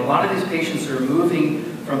data, and a lot of these patients are moving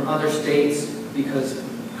from other states because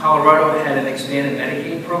Colorado had an expanded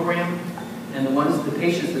Medicaid program, and the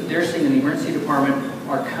patients that they're seeing in the emergency department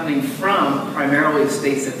are coming from primarily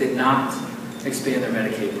states that did not expand their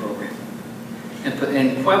Medicaid program.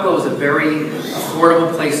 And Pueblo is a very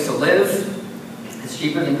affordable place to live. It's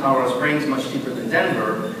cheaper than Colorado Springs, much cheaper than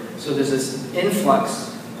Denver. So there's this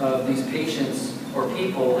influx of these patients or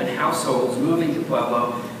people and households moving to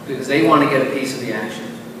Pueblo because they want to get a piece of the action.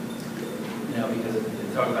 Because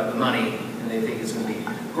they talk about the money and they think it's going to be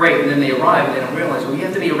great. And then they arrive and they don't realize, well, you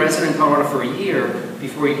have to be a resident in Colorado for a year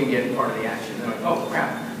before you can get part of the action. They're like, oh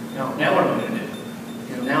crap, now what am I going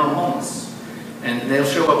to do? Now I'm homeless. And they'll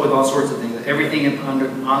show up with all sorts of things. Everything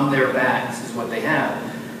on their backs is what they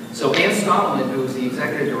have. So Ann Stolman, who's the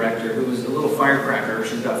executive director, who's a little firecracker,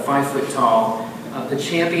 she's about 5 foot tall, the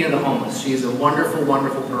champion of the homeless. She's a wonderful,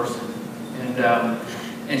 wonderful person.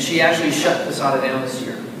 And she actually shut Posada down this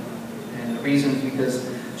year. And the reason is because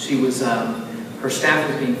she was, her staff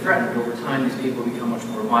was being threatened. Over time, these people become much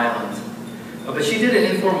more violent. But she did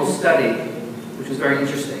an informal study, which was very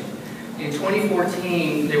interesting. In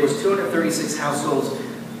 2014, there was 236 households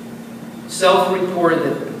self-reported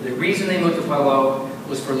that the reason they moved to Pueblo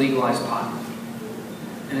was for legalized pot.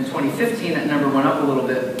 And in 2015, that number went up a little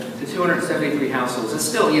bit to to 273 households. It's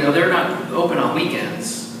still, you know, they're not open on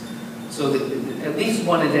weekends. So at least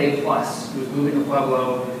one a day plus was moving to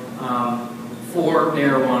Pueblo for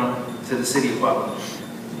marijuana to the city of Pueblo.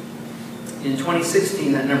 In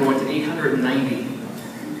 2016, that number went to 890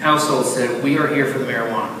 households said, we are here for the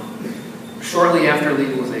marijuana, shortly after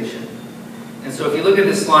legalization. And so if you look at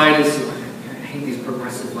this slide, I hate these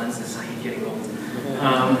progressive lenses, I hate getting old.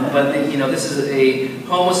 But you know, this is a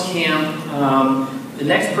homeless camp. The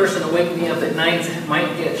next person to wake me up at night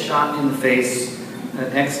might get shot in the face,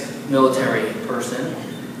 an ex-military person.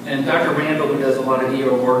 And Dr. Randall, who does a lot of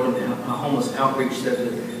ER work and homeless outreach, said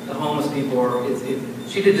that the homeless people are,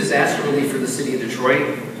 she did disaster relief for the city of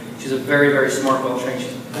Detroit. She's a very, very smart, well-trained.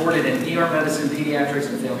 She's boarded in ER medicine, pediatrics,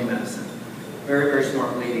 and family medicine. Very, very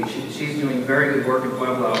smart lady. She's doing very good work in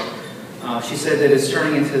Pueblo. She said that it's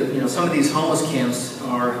turning into, you know, some of these homeless camps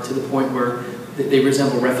are to the point where they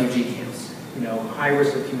resemble refugee camps. You know, high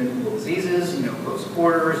risk of communicable diseases, you know, close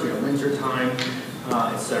quarters, you know, winter time,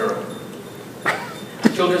 etc.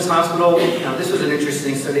 Children's Hospital, this was an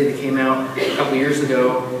interesting study that came out a couple years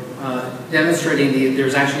ago demonstrating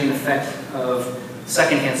there's actually an effect of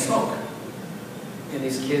secondhand smoke in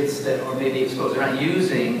these kids that are maybe exposed. They're not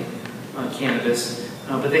using cannabis,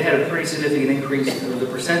 but they had a pretty significant increase of the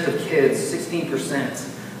percent of kids,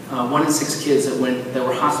 16%, 1 in 6 kids that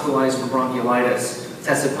were hospitalized for bronchiolitis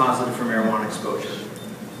tested positive for marijuana exposure.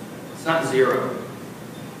 It's not zero.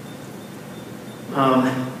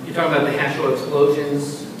 You're talking about the hash oil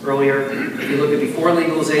explosions earlier. If you look at before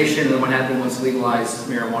legalization and then what happened once legalized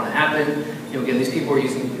marijuana happened, you know, again, these people are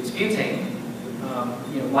using butane,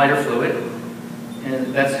 you know, lighter fluid,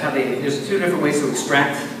 and that's how there's 2 different ways to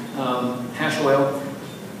extract hash oil,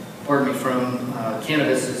 pardon me, from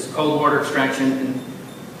cannabis. Is cold water extraction and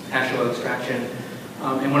hash oil extraction.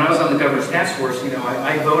 And when I was on the governor's task force, you know,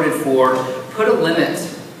 I voted for put a limit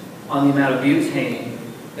on the amount of butane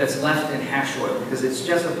that's left in hash oil, because it's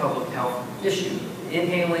just a public health issue.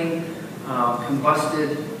 Inhaling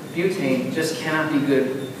combusted butane just cannot be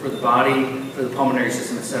good for the body, for the pulmonary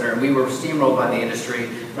system, etc. And we were steamrolled by the industry.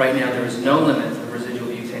 Right now, there is no limit of residual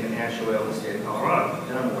butane in hash oil in the state of Colorado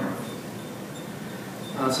that I'm aware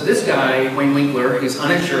of. So this guy, Wayne Winkler, he's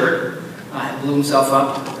uninsured, blew himself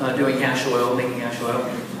up doing hash oil, making hash oil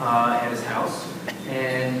at his house.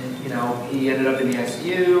 And, you know, he ended up in the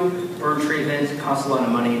ICU, burn treatment, it cost a lot of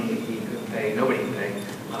money, he couldn't pay, nobody could pay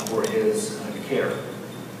for his care.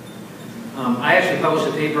 I actually published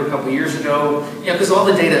a paper a couple years ago, you know, because all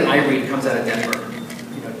the data I read comes out of Denver.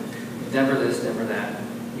 You know, Denver this, Denver that.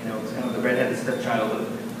 You know, it's kind of the redheaded stepchild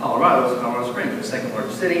of Colorado, it's Colorado Springs, the second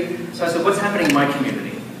largest city. So I said, what's happening in my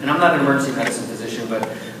community? And I'm not an emergency medicine physician, but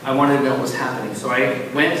I wanted to know what was happening. So I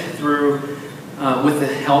went through, with the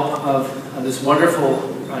help of this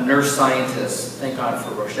wonderful nurse scientist, thank God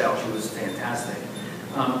for Rochelle, she was fantastic.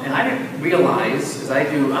 And I didn't realize, because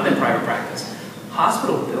I'm in private practice,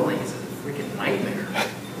 hospital billing is a freaking nightmare.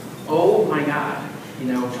 Oh my God. You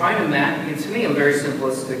know, trying to match, to me, I'm a very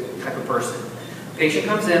simplistic type of person. Patient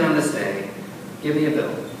comes in on this day, give me a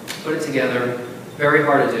bill, put it together, very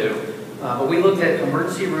hard to do. But we looked at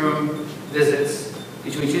emergency room visits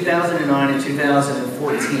between 2009 and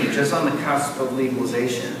 2014, just on the cusp of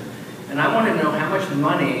legalization. And I wanted to know how much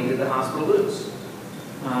money did the hospital lose.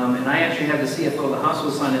 And I actually had the CFO of the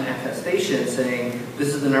hospital sign an attestation saying,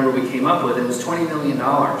 this is the number we came up with. It was $20 million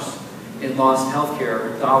in lost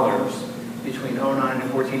healthcare dollars between 2009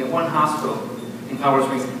 and 2014 at one hospital in Colorado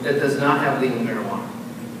Springs that does not have legal marijuana.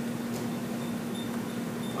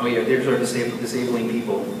 Oh yeah, there's our disabling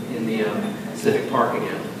people in the Civic Park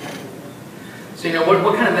again. So you know,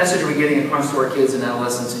 what kind of message are we getting across to our kids and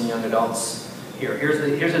adolescents and young adults here?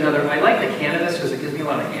 Here's another, I like the Cannabis because it gives me a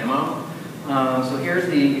lot of ammo. So here's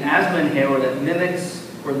the asthma inhaler that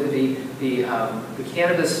mimics, or the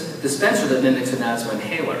cannabis dispenser that mimics an asthma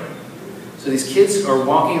inhaler. So these kids are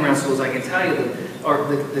walking around schools. I can tell you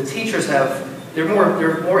that the teachers they're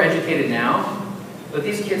more educated now, but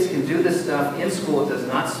these kids can do this stuff in school. It does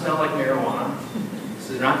not smell like marijuana,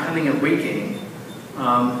 so they're not coming and reeking.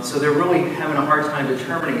 So they're really having a hard time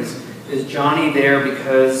determining, is Johnny there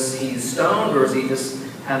because he's stoned, or is he just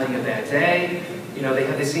having a bad day? You know, they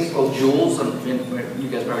have these things called Juuls, you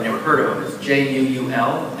guys probably never heard of them. It's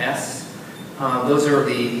J-U-U-L-S. Those are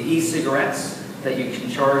the e-cigarettes that you can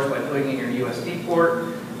charge by putting in your USB port,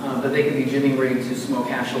 but they can be jimming rigged to smoke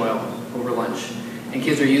hash oil over lunch. And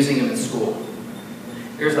kids are using them in school.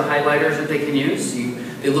 Here's the highlighters that they can use.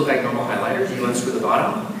 They look like normal highlighters. You unscrew the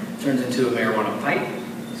bottom, it turns into a marijuana pipe.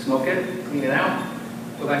 You smoke it, clean it out,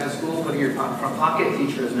 go back to school, put it in your front pocket.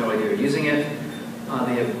 Teacher has no idea you're using it.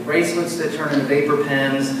 They have bracelets that turn into vapor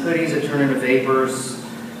pens, hoodies that turn into vapors.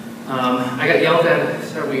 I got yelled at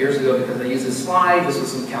several years ago because I used this slide. This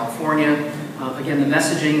was in California. Again, the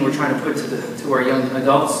messaging we're trying to put to our young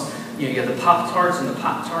adults, you get the Pop-Tarts and the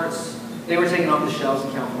Pop-Tarts. They were taken off the shelves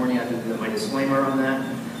in California. I did my disclaimer on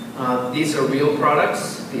that. These are real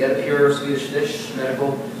products. The Edipure Swedish Fish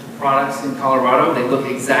medical products in Colorado. They look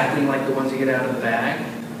exactly like the ones you get out of the bag.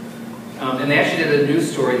 And they actually did a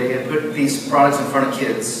news story. They had put these products in front of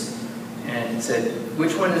kids and said,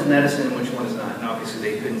 which one is medicine and which one is not? And obviously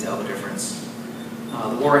they couldn't tell the difference.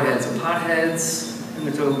 The warheads and potheads, and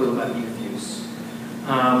we talked a little about youth use.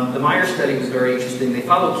 The Meyer study was very interesting. They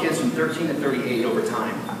followed kids from 13 to 38 over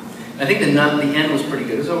time. I think the end was pretty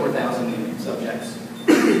good. It was over 1,000 subjects.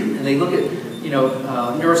 And they look at,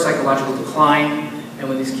 neuropsychological decline, and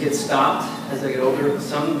when these kids stopped as they get older,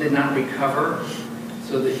 some did not recover.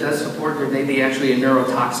 So it does support there may be actually a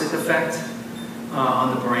neurotoxic effect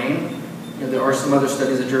on the brain. There are some other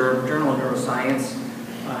studies. The Journal of Neuroscience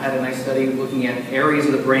had a nice study looking at areas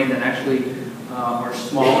of the brain that actually are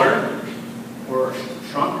smaller or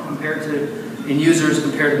shrunk in users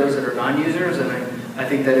compared to those that are non-users. And I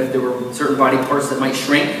think that if there were certain body parts that might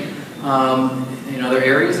shrink in other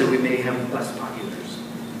areas, that we may have less pot users.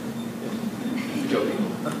 Joking.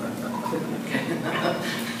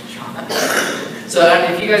 So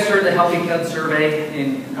if you guys heard the Healthy Gun Survey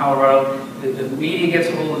in Colorado, the media gets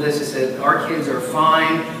a hold of this. It said our kids are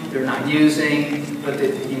fine, they're not using, but the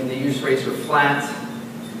use rates are flat.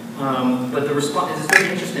 But the response is very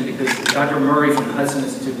interesting because Dr. Murray from the Hudson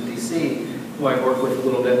Institute in DC, who I work with a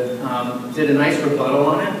little bit, did a nice rebuttal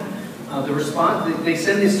on it. The response, they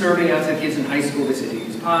send this survey out to kids in high school. They say, do you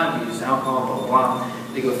use pot, do you use alcohol, blah, blah, blah.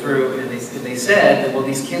 They go through and they said that, well,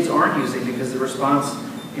 these kids aren't using because the response,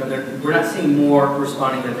 we're not seeing more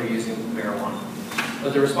responding that they're using marijuana.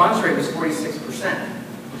 But the response rate was 46%,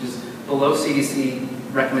 which is below CDC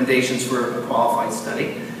recommendations for a qualified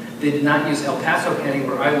study. They did not use El Paso County,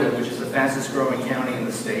 where I live, which is the fastest growing county in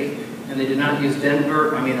the state. And they did not use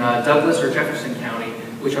Douglas or Jefferson County,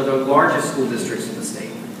 which are the largest school districts in the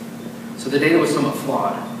state. So the data was somewhat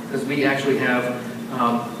flawed, because we actually have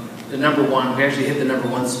we actually hit the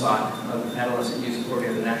 #1 spot of adolescent use according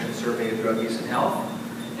to the National Survey of Drug Use and Health.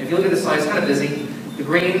 And if you look at the slide, it's kind of busy. The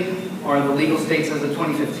green are the legal states as of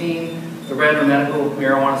 2015, the red are medical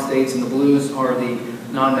marijuana states, and the blues are the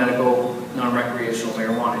non-medical, non-recreational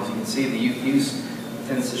marijuana. As you can see, the youth use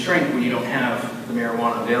tends to shrink when you don't have the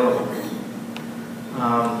marijuana available.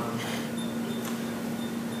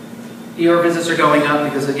 ER visits are going up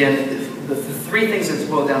because, again, the three things that's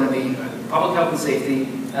boiled down to me: public health and safety,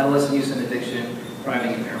 adolescent use and addiction,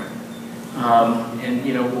 driving impairment.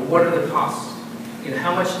 What are the costs?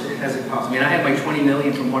 How much has it cost? I mean, I had my $20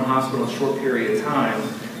 million from one hospital in a short period of time.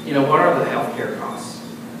 What are the healthcare costs?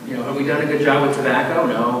 Have we done a good job with tobacco?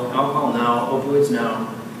 No. Alcohol? No. Opioids? No.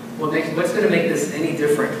 What's going to make this any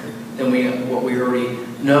different than what we already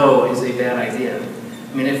know is a bad idea?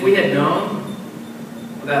 I mean, if we had known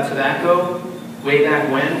about tobacco way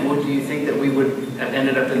back when, do you think that we would have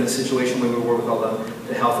ended up in the situation where we were with all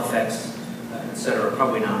the health effects, et cetera?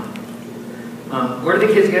 Probably not. Where do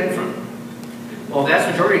the kids get it from? Well, the vast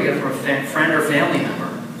majority get it from a friend or family member.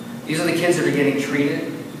 These are the kids that are getting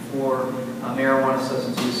treated for marijuana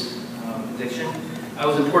substance use addiction. I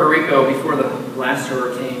was in Puerto Rico before the last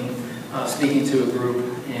hurricane, speaking to a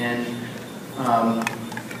group, and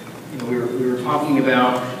we were talking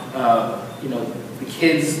about the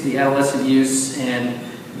kids, the adolescent use, and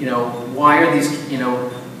why are these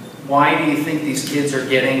why do you think these kids are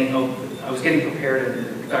getting? I was getting prepared,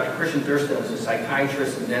 and Dr. Christian Thurstead is a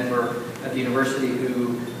psychiatrist in Denver at the university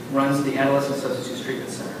who runs the Adolescent Substance Use Treatment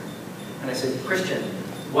Center. And I said, Christian,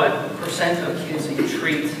 what percent of kids that you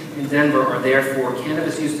treat in Denver are there for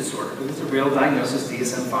cannabis use disorder? Because it's a real diagnosis,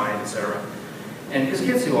 DSM-5, etc. And because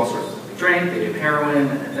kids do all sorts of things. They drink, they do heroin,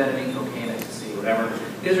 amphetamine, cocaine, ecstasy, whatever.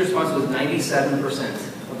 His response was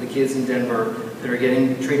 97% of the kids in Denver that are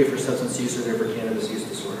getting treated for substance use are there for cannabis use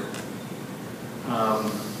disorder.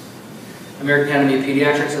 American Academy of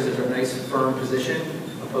Pediatrics has a nice firm position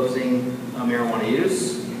opposing marijuana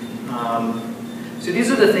use. So these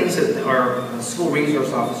are the things that our school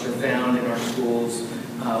resource officer found in our schools.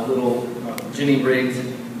 Little Jimmy rigged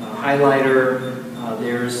highlighter.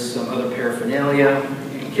 There's some other paraphernalia.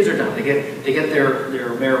 And kids are done. They get their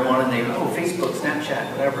marijuana and they go, oh, Facebook,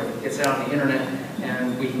 Snapchat, whatever. It gets out on the internet,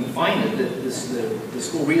 and we can find it. The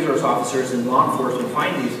school resource officers and law enforcement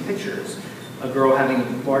find these pictures. A girl having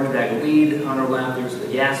a large bag of weed on her lap. There's the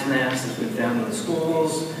gas mask that's been found in the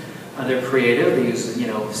schools. They're creative. They use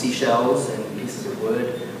seashells and pieces of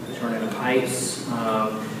wood to turn into pipes.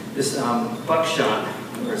 This buckshot,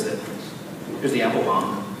 where is it? Here's the apple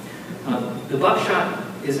bomb. The buckshot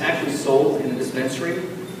is actually sold in a dispensary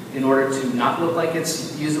in order to not look like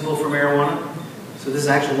it's usable for marijuana. So this is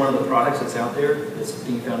actually one of the products that's out there that's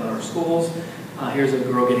being found in our schools. Here's a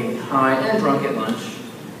girl getting high and drunk at lunch.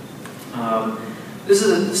 This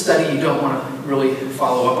is a study you don't want to really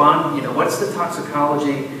follow up on. You know, what's the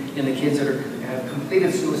toxicology in the kids that have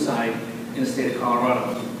completed suicide in the state of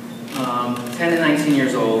Colorado? 10 and 19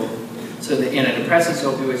 years old. So the antidepressants,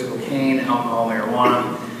 opioids, cocaine, alcohol,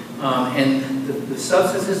 marijuana. And the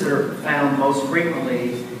substances that are found most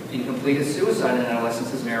frequently in completed suicide in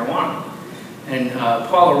adolescents is marijuana. And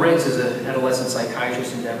Paula Riggs is an adolescent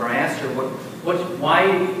psychiatrist in Denver. I asked her,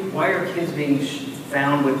 why are kids being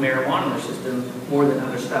found with marijuana in their system more than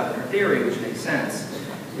other stuff? And her theory, which makes sense,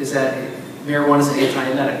 is that marijuana is an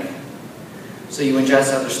antiemetic. So you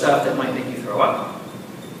ingest other stuff that might make you throw up.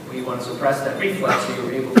 Well, you want to suppress that reflex so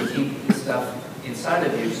you're able to keep the stuff inside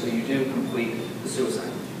of you so you do complete the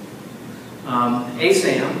suicide.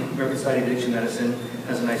 ASAM, American Society of Addiction Medicine,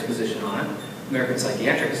 has a nice position on it. American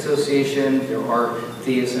Psychiatric Association, there are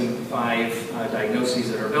DSM-5 diagnoses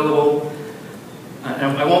that are available. I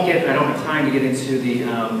don't have time to get into the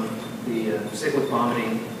cyclic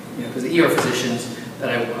vomiting, because the ER physicians that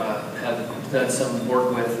I have done some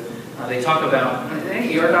work with, they talk about,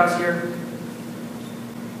 any ER docs here?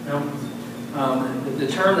 No? The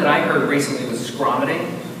term that I heard recently was scromiting,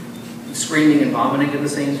 screaming and vomiting at the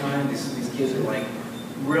same time. These kids are like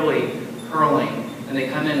really hurling. And they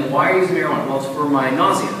come in, and why are you using marijuana? Well, it's for my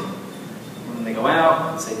nausea. When they go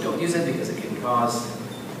out, they say don't use it because it can cause,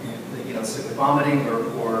 cyclic vomiting or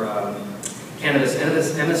cannabis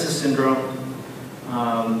emesis syndrome,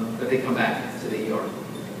 that they come back to the ER.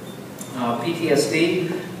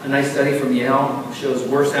 PTSD, a nice study from Yale, shows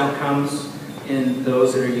worse outcomes in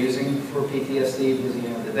those that are using for PTSD because you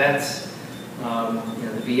have the vets,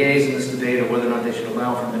 the VAs in this debate of whether or not they should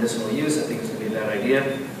allow for medicinal use. I think it's going to be a bad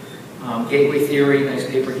idea. Gateway theory, nice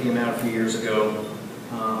paper came out a few years ago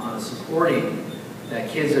on supporting that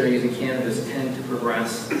kids that are using cannabis tend to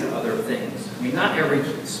progress to other things. I mean, not every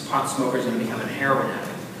pot smoker is going to become a heroin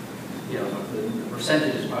addict. The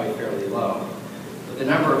percentage is probably fairly low. But the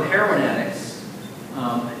number of heroin addicts,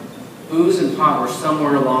 booze and pot were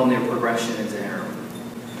somewhere along their progression into heroin.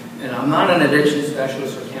 And I'm not an addiction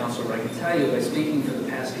specialist or counselor, but I can tell you by speaking for the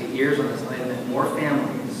past 8 years on this, I have met more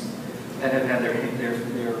families that have had their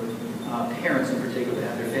parents in particular, that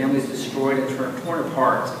have their families destroyed and torn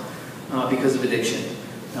apart because of addiction.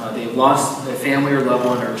 They've lost their family or loved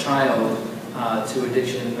one or child to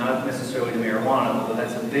addiction, not necessarily to marijuana, although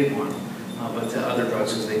that's a big one, but to other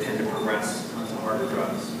drugs because they tend to progress onto harder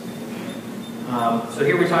drugs. So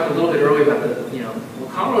here we talked a little bit earlier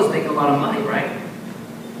about Colorado's making a lot of money, right?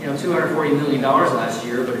 $240 million last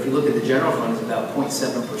year, but if you look at the general fund, it's about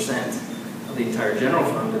 0.7% of the entire general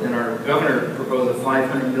fund. But then our governor proposed a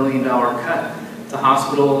 $500 million cut to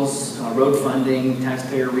hospitals, road funding,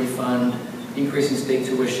 taxpayer refund, increasing state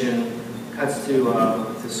tuition, cuts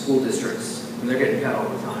to school districts, and they're getting cut all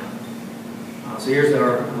the time. So here's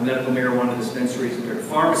our medical marijuana dispensaries. There are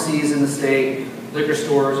pharmacies in the state, liquor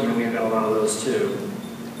stores, we've got a lot of those too.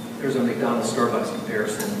 There's a McDonald's Starbucks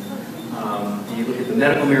comparison. You look at the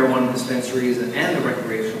medical marijuana dispensaries and the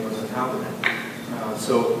recreational ones on top of it.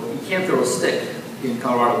 So you can't throw a stick in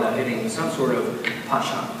Colorado without hitting some sort of pot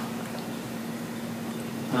shop.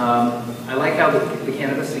 I like how the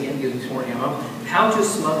cannabis, again, gives more ammo, how to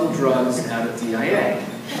smuggle drugs out of DIA.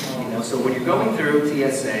 So when you're going through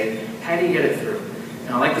TSA, how do you get it through?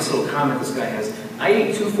 And I like this little comment this guy has. I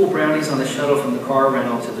ate 2 full brownies on the shuttle from the car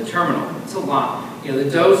rental to the terminal. It's a lot. The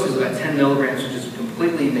dose is about 10 milligrams, which is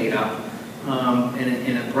completely made up.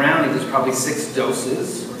 In a brownie, there's probably 6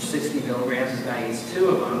 doses, or 60 milligrams. This guy eats 2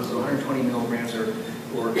 of them, so 120 milligrams or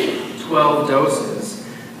 12 doses.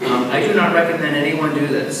 I do not recommend anyone do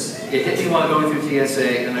this. It hit me while going through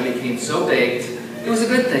TSA, and I became so baked. It was a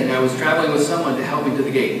good thing. I was traveling with someone to help me to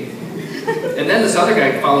the gate. And then this other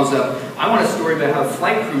guy follows up. I want a story about how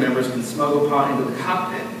flight crew members can smuggle pot into the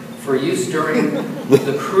cockpit for use during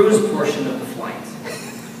the cruise portion of the flight.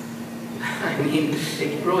 I mean,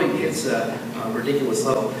 it really gets a ridiculous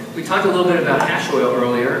level. We talked a little bit about hash oil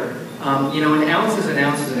earlier. An ounce is an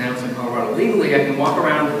ounce is an ounce in Colorado. Legally, I can walk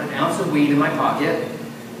around with an ounce of weed in my pocket.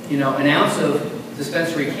 An ounce of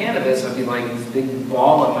dispensary cannabis, I'd be like this big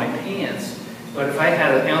ball in my pants. But if I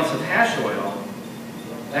had an ounce of hash oil,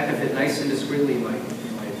 that could fit nice and discreetly in my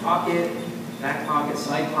pocket, back pocket,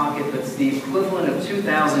 side pocket, but it's the equivalent of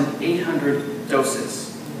 2,800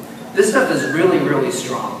 doses. This stuff is really, really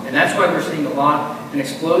strong. And that's why we're seeing an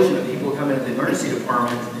explosion of people coming into the emergency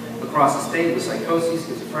department across the state with psychosis,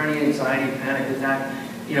 schizophrenia, anxiety, panic attack.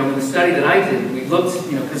 In the study that I did, we looked,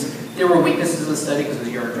 because There were weaknesses in the study because of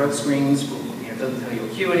the urine drug screens. It doesn't tell you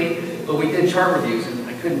acuity, but we did chart reviews, and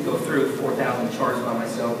I couldn't go through 4,000 charts by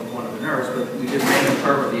myself with one of the nurse, but we did random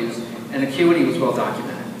chart reviews, and acuity was well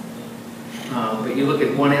documented. But you look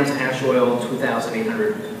at 1 ounce hash oil,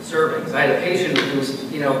 2,800 servings. I had a patient who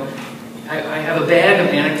was, you know, I have a bag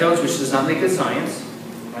of anecdotes, which does not make good science.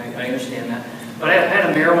 I understand that. But I had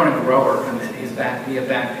a marijuana grower come in. He had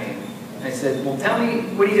back pain. I said, well, tell me,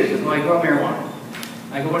 what do you do? He goes, well, I grow marijuana.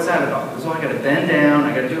 I go, what's that about? He goes, well, I got to bend down.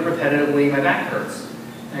 I got to do it repetitively. My back hurts.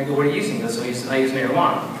 And I go, what are you using? He goes, I use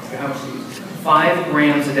marijuana. I go, how much do you use? 5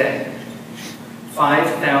 grams a day.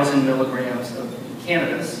 5,000 milligrams of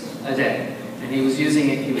cannabis a day. And he was using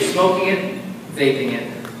it, he was smoking it, vaping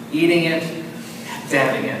it, eating it,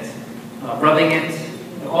 dabbing it, rubbing it,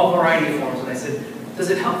 all variety of forms. And I said, does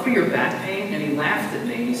it help for your back pain? And he laughed at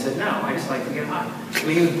me and he said, no, I just like to get high. I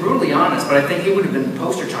mean, he was brutally honest, but I think he would have been the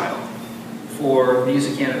poster child for the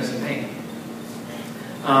use of cannabis in pain.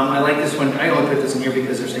 I like this one. I only put this in here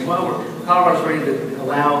because they're saying, well, Colorado's ready to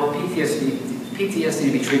allow PTSD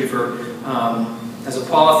to be treated for, as a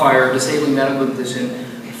qualifier, disabling medical condition,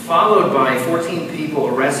 followed by 14 people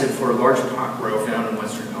arrested for a large pot grow found in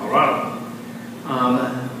western Colorado.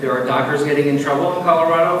 There are doctors getting in trouble in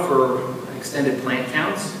Colorado for extended plant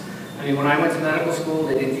counts. I mean, when I went to medical school,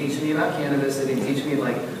 they didn't teach me about cannabis. They didn't teach me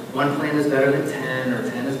like 1 plant is better than 10 or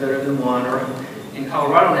 10 is better than 1. Or in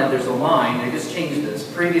Colorado now, there's a line. They just changed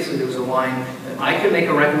this. Previously, there was a line that I could make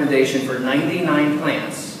a recommendation for 99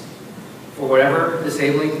 plants for whatever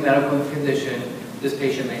disabling medical condition this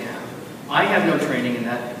patient may have. I have no training in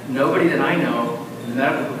that. Nobody that I know in the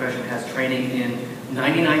medical profession has training in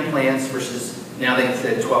 99 plants versus now they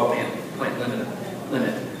said 12 plant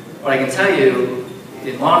limit. But I can tell you,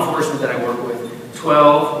 in law enforcement that I work with,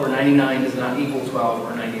 12 or 99 does not equal 12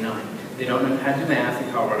 or 99. They don't know how to do math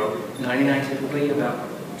in Colorado. 99 typically about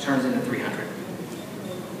turns into 300.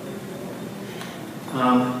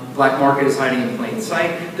 Black market is hiding in plain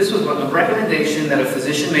sight. This was a recommendation that a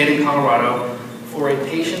physician made in Colorado for a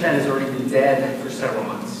patient that has already been dead for several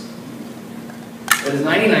months. But his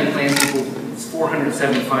 99 plants equals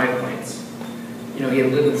 475 plants. You know, he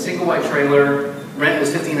had lived in a single white trailer, rent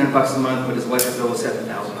was $1,500 a month, but his electric bill was $7,000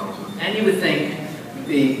 a month. And you would think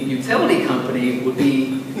the utility company would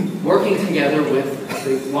be working together with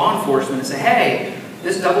the law enforcement and say, hey,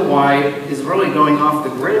 this double wide is really going off the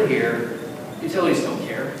grid here. Utilities don't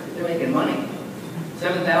care. They're making money.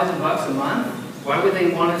 $7,000 a month? Why would they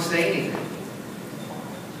want to say anything?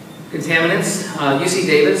 Contaminants. UC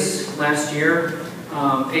Davis last year,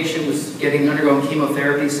 patient was undergoing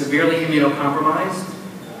chemotherapy, severely immunocompromised,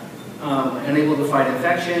 unable to fight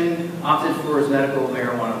infection, opted for his medical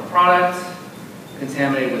marijuana product,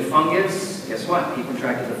 contaminated with fungus. Guess what? He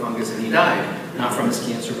contracted the fungus and he died, not from his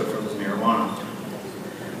cancer, but from his marijuana.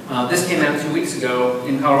 This came out 2 weeks ago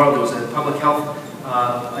in Colorado. There was a public health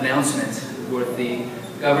announcement with the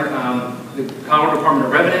Colorado Department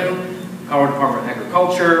of Revenue, Colorado Department of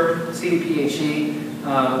Agriculture,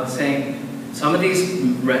 CDPHE, saying some of these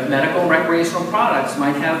medical and recreational products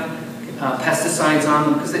might have pesticides on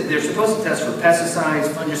them because they're supposed to test for pesticides,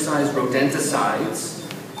 fungicides, rodenticides,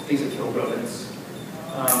 things that kill rodents.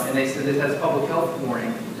 And they said this has a public health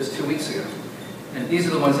warning just 2 weeks ago. And these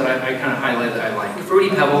are the ones that I kind of highlighted that I like. Fruity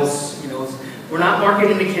Pebbles, you know, we're not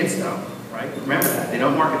marketing to kids though, right? Remember that, they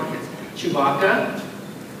don't market to kids. Chewbacca,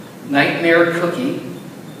 Nightmare Cookie,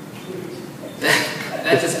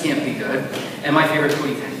 that just can't be good. And my favorite,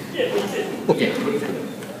 Tweety Tank. Yeah, Tweety Tank.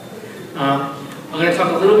 I'm going to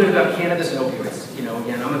talk a little bit about cannabis and opioids. You know,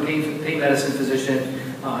 again, I'm a pain medicine physician.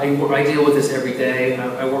 I deal with this every day.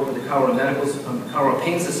 I work with the Colorado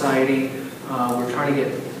Pain Society. We're trying to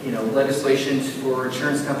get legislation for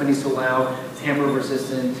insurance companies to allow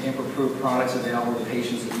tamper-resistant, tamper-proof products available to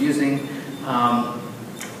patients that are using.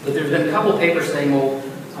 But there's been a couple papers saying, well,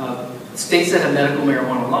 states that have medical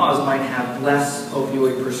marijuana laws might have less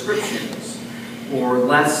opioid prescriptions or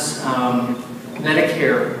less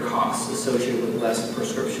Medicare costs associated with less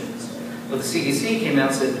prescriptions. But the CDC came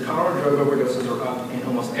out and said Colorado drug overdoses are up in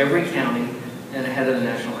almost every county and ahead of the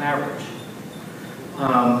national average.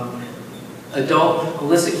 Adult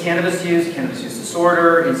illicit cannabis use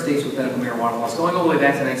disorder in states with medical marijuana laws, going all the way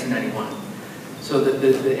back to 1991. So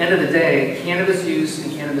the end of the day, cannabis use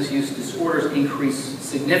and cannabis use disorders increase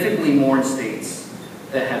significantly more in states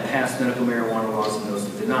that have passed medical marijuana laws than those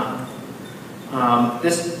that did not.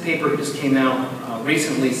 This paper just came out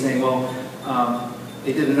recently saying, well,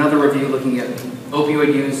 they did another review looking at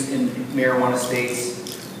opioid use in marijuana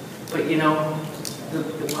states, but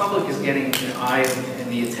the public is getting the eye and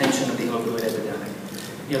the attention of the opioid epidemic.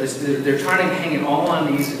 They're trying to hang it all on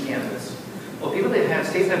the use of cannabis. Well, people that have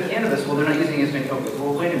states have cannabis, well, they're not using as many opiates.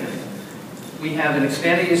 Well, wait a minute. We have an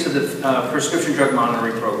expanded use of the prescription drug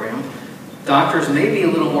monitoring program. Doctors may be a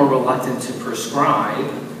little more reluctant to prescribe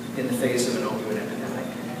in the face of an opioid epidemic.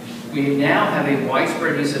 We now have a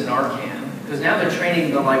widespread use of Narcan, because now they're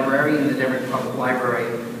training the librarian in the Denver Public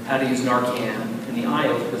Library how to use Narcan in the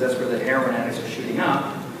aisles, because that's where the heroin addicts are shooting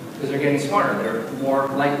up, because they're getting smarter. They're more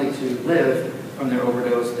likely to live from their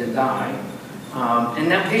overdose than die. And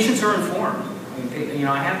now patients are informed. I mean,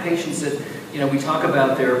 I have patients that, we talk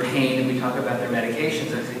about their pain and we talk about their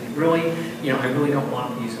medications. I say, really, I really don't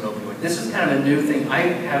want to use an opioid. This is kind of a new thing I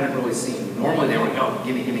haven't really seen. Normally they would go,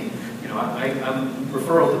 give me. I'm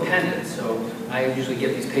referral dependent, so I usually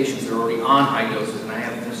get these patients that are already on high doses, and I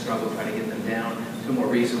have to struggle trying to get them down to more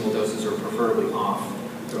reasonable doses, or preferably off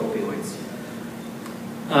their opioids.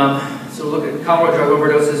 So look at Colorado drug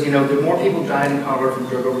overdoses. There more people died in Colorado from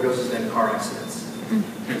drug overdoses than car accidents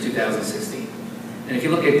in 2016. And if you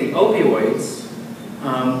look at the opioids,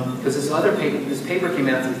 because this paper came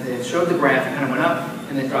out that showed the graph, it kind of went up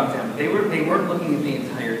and then dropped down. They weren't looking at the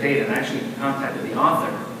entire data, and I actually contacted the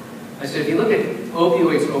author. I said, if you look at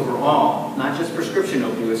opioids overall, not just prescription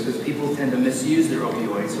opioids, because people tend to misuse their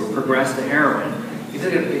opioids or progress to heroin. If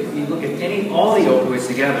you look at all the opioids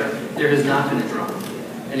together, there has not been a drop.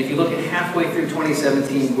 And if you look at halfway through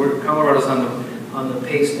 2017, Colorado's on the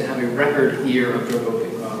pace to have a record year of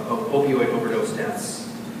opioid overdose deaths.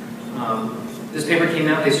 This paper came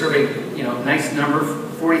out, they surveyed, nice number,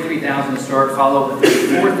 43,000 to start, followed with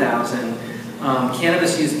 34,000.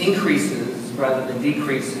 Cannabis use increases rather than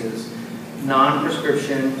decreases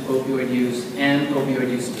non-prescription opioid use and opioid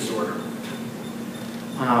use disorder.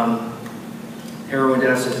 Heroin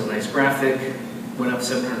deaths is a nice graphic, went up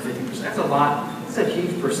 750%. That's a lot. That's a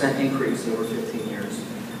huge percent increase over 15 years.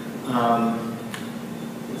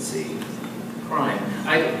 Let's see. Crime.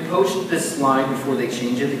 I posted this slide before they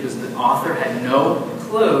changed it because the author had no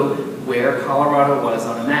clue where Colorado was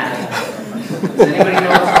on a map. Does anybody know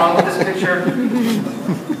what's wrong with this picture?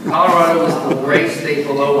 Colorado was the gray state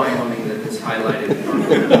below Wyoming that is highlighted.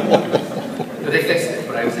 But they fixed it,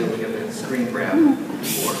 but I was able to get the screen grab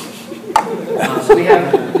before. So we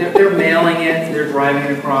have, they're mailing it, they're driving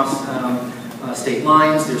it across state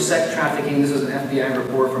lines, there's sex trafficking. This is an FBI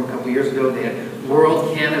report from a couple years ago. They had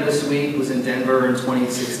World Cannabis Week was in Denver in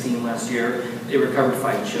 2016 last year. They recovered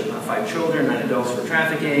five children, 9 adults for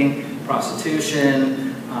trafficking,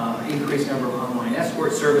 prostitution, increased number of online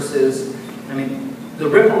escort services. I mean, the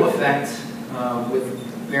ripple effect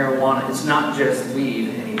with marijuana, it's not just weed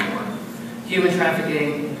anymore. Human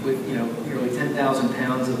trafficking with nearly 10,000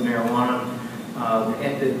 pounds of marijuana.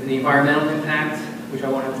 And the environmental impact, which I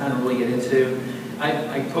won't have time to really get into.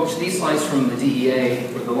 I poached these slides from the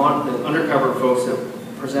DEA, with the undercover folks that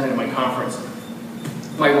presented at my conference.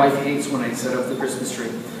 My wife hates when I set up the Christmas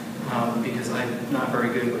tree because I'm not very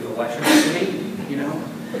good with electricity,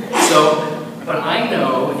 So, but I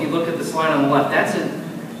know, if you look at the slide on the left,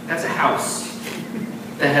 that's a house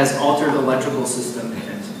that has altered electrical system in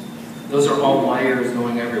it. Those are all wires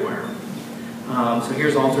going everywhere. So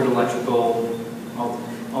here's altered electrical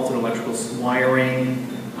wiring.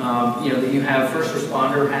 You have first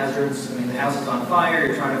responder hazards. I mean, the house is on fire,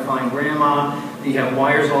 you're trying to find grandma, you have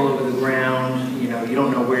wires all over the ground, you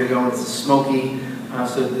don't know where you're going, it's smoky,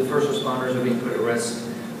 so the first responders are being put at risk.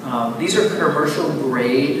 These are commercial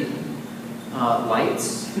grade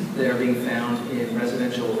lights that are being found in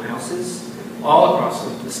residential houses all across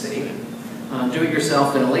the state.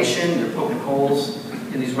 Do-it-yourself ventilation, they're poking holes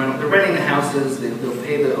in these rentals. They're renting the houses, they'll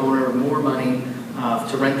pay the owner more money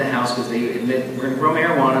to rent the house because they admit, we're going to grow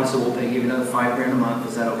marijuana, so we'll give you another $5 grand a month,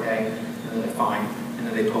 is that okay? And then they're fine. And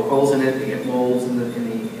then they poke holes in it, they get molds in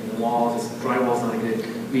the walls. Drywall's not a good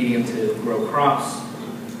medium to grow crops.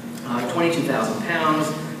 22,000 pounds,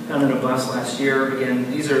 found in a bus last year.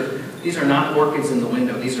 Again, these are not orchids in the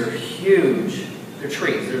window, these are huge. They're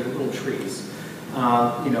trees, they're little trees.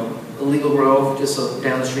 Illegal growth just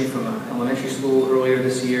down the street from an elementary school earlier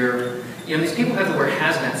this year. These people have to wear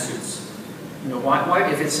hazmat suits.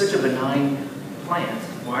 Why, if it's such a benign plant,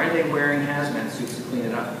 why are they wearing hazmat suits to clean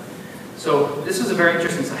it up? So this is a very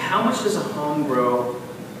interesting. So how much does a home grow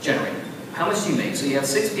generate? How much do you make? So you have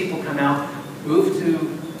 6 people come out, move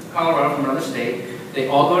to Colorado from another state. They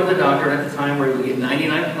all go to the doctor at the time where we get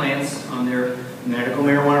 99 plants on their medical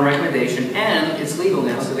marijuana recommendation, and it's legal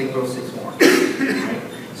now, so they can grow 6 more. Right?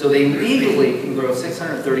 So they legally can grow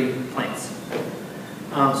 630 plants.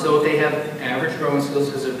 So if they have average growing skills,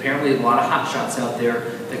 because apparently a lot of hot shots out there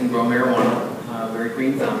that can grow marijuana, very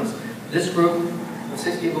green thumbs, this group of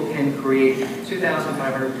 6 people can create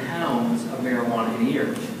 2,500 pounds of marijuana in a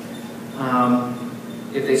year.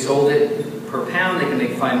 If they sold it per pound, they can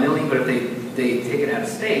make 5 million, but if they take it out of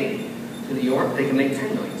state to New York, they can make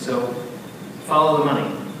 10 million. So follow the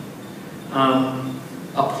money.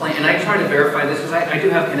 A plan, and I try to verify this because I do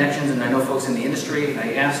have connections and I know folks in the industry.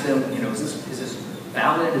 I asked them, you know, is this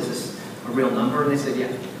valid? Is this a real number? And they said,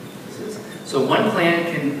 yeah, this is. So one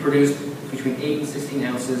plant can produce between 8 and 16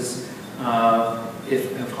 ounces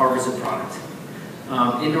if harvested product.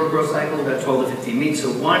 Indoor growth cycle is about 12 to 15 meats,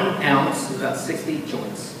 so 1 ounce is about 60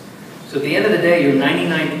 joints. So at the end of the day, your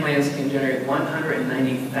 99 plants can generate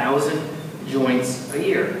 190,000 joints a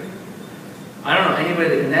year. I don't know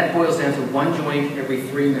anybody, and that boils down to 1 joint every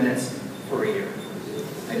 3 minutes for a year.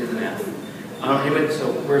 I did the math. I don't know anybody,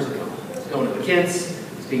 so where's it going? It's going to the kids,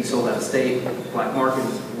 it's being sold out of state, black market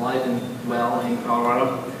is alive and well in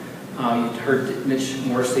Colorado. You heard Mitch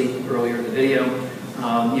Morrissey earlier in the video.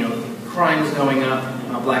 You know, crime is going up,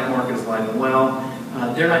 black market is alive and well.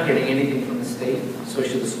 They're not getting anything from the state,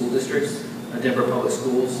 especially the school districts, Denver Public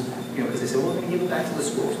Schools, you know, because they said, well, we're going to give it back to the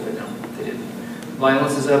schools, but no, they didn't.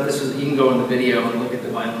 Violence is up. This is, you can go in the video and look at the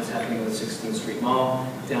violence happening in the 16th Street Mall,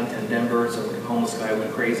 downtown Denver. So a homeless guy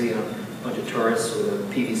went crazy on a bunch of tourists with a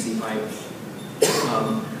PVC pipe.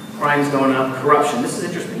 Crime's going up. Corruption. This is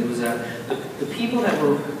interesting. It was the people that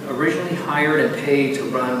were originally hired and paid to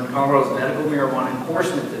run Colorado's medical marijuana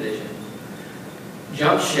enforcement division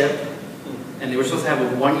jumped ship, and they were supposed to have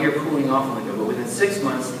a 1-year cooling off window, but within 6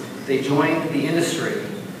 months, they joined the industry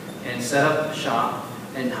and set up shop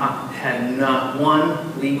and had not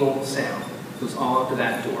one legal sale. It was all up to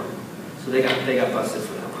that door. So they got busted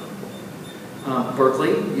for that one.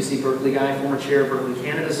 Berkeley, you see Berkeley guy, former chair of Berkeley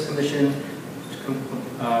Cannabis Commission,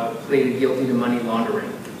 pleaded guilty to money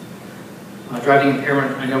laundering. Driving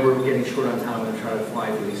impairment, I know we're getting short on time, I'm going to try to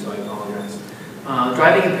fly through these, so I apologize.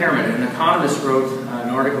 Driving impairment, an economist wrote an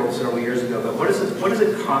article several years ago about what does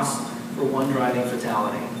it cost for 1 driving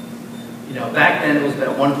fatality? You know, back then it was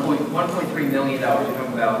about $1.3 million. You're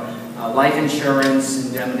talking about life insurance,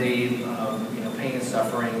 indemnity, you know, pain and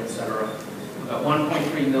suffering, etc. About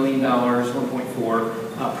 $1.3 million,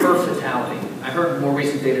 1.4 per fatality. I heard more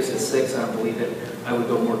recent data says 6. I don't believe it. I would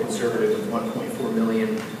go more conservative with 1.4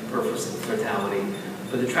 million per fatality.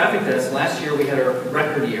 But the traffic deaths, last year we had a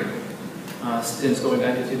record year since going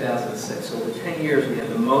back to 2006. So over 10 years we had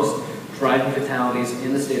the most driving fatalities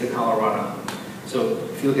in the state of Colorado. So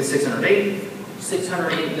if you look at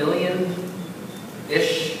 608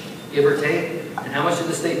 million-ish, give or take. And how much did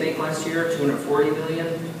the state make last year? 240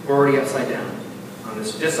 million. We're already upside down on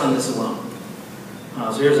this, just on this alone.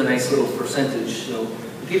 So here's a nice little percentage. So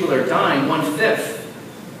the people that are dying, 1/5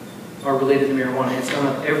 are related to marijuana. It's gone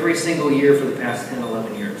up every single year for the past 10,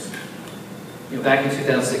 11 years. You know, back in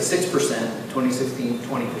 2006, 6%, 2016,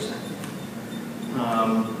 20%.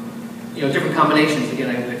 You know, different combinations. Again,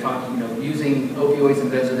 I talked, you know, using opioids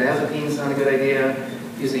and benzodiazepines is not a good idea.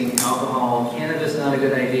 Using alcohol and cannabis is not a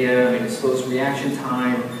good idea. I mean, it slows reaction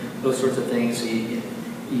time, those sorts of things. So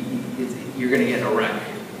you're going to get in a wreck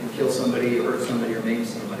and kill somebody or hurt somebody or maim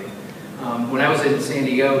somebody. When I was in San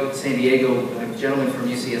Diego, a gentleman from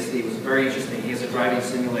UCSD was very interesting. He has a driving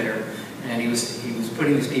simulator, and he was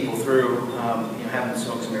putting these people through, you know, having them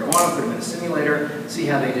smoke some marijuana, put them in a simulator, see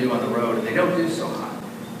how they do on the road, and they don't do so hot.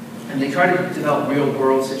 And they try to develop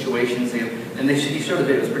real-world situations, and he showed a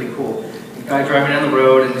video. It was pretty cool. The guy driving down the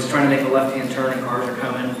road, and he's trying to make a left-hand turn, and cars are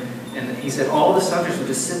coming. And he said all the subjects would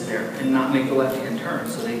just sit there and not make the left-hand turn.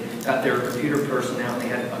 So they got their computer person out, and they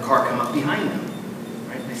had a car come up behind them.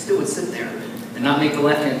 Right? They still would sit there and not make the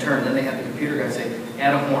left-hand turn. Then they had the computer guy say,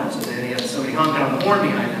 add a horn. So they had somebody honking on the horn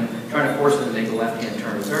behind them, trying to force them to make the left-hand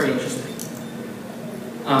turn. It was very interesting.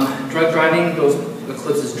 Drug driving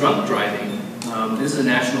eclipses drunk driving. This is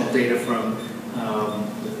national data from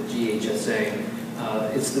the GHSA.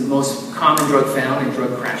 It's the most common drug found in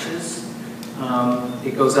drug crashes.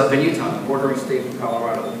 It goes up in Utah, bordering state of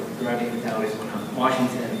Colorado. Driving fatalities went up.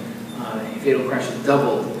 Washington, fatal crashes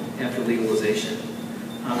doubled after legalization.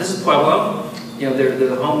 This is Pueblo. You know,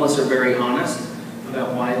 the homeless are very honest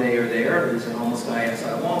about why they are there. There's a homeless guy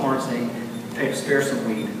outside Walmart saying, "Hey, spare some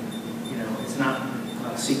weed." You know, it's not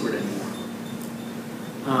a secret anymore.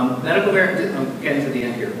 I'm getting to the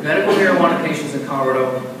end here. Medical marijuana patients in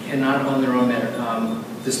Colorado cannot own their own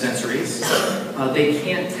dispensaries. They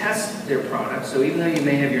can't test their products. So even though you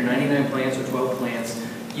may have your 99 plants or 12 plants,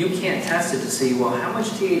 you can't test it to see, well, how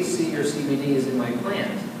much THC or CBD is in my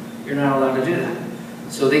plant? You're not allowed to do that.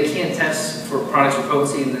 So they can't test for products for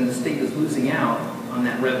potency, and then the state is losing out on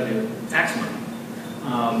that revenue tax money.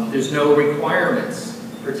 There's no requirements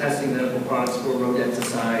for testing medical products for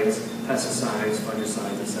rodenticides, pesticides,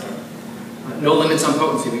 fungicides, etc. No limits on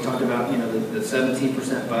potency. We talked about, you know, the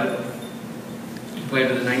 17% bud. We have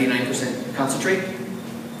the 99% concentrate.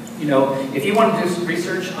 You know, if you want to do some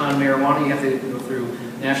research on marijuana, you have to go through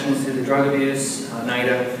National Institute of Drug Abuse,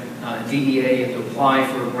 NIDA, DEA. You have to apply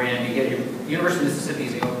for a grant. You get your University of Mississippi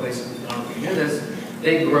is the only place, I don't know if you knew this,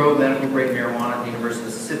 they grow medical grade marijuana at the University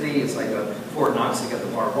of Mississippi. It's like a Fort Knox. They got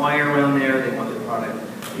the barbed wire around there. They want their product,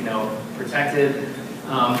 you know, protected.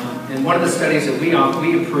 And one of the studies that we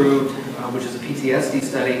approved, which is a PTSD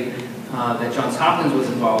study that Johns Hopkins was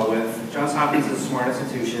involved with. Johns Hopkins is a smart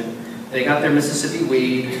institution. They got their Mississippi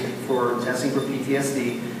weed for testing for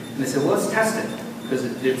PTSD, and they said, well, let's test it, because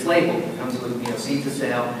it's labeled. It comes with, you know, seed to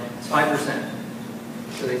sale. It's 5%.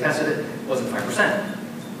 So they tested it. It wasn't 5%.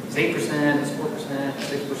 It's 8%, it's 4%,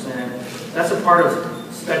 6%. That's a part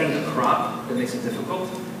of studying a crop that makes it difficult.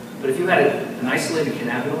 But if you had an isolated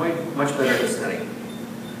cannabinoid, much better to study.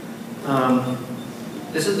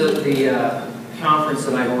 This is the conference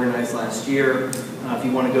that I organized last year. If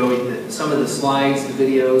you want to go, some of the slides, the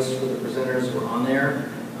videos for the presenters were on there.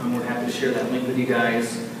 We're happy to share that link with you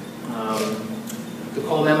guys. The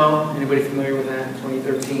Cole memo, anybody familiar with that?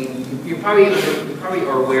 2013. You probably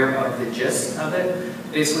are aware of the gist of it.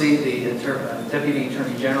 Basically, the Deputy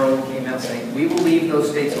Attorney General came out saying, we will leave those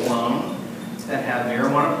states alone that have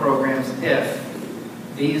marijuana programs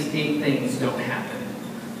if these 8 things don't happen.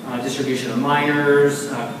 Distribution of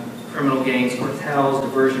minors, criminal gangs, cartels,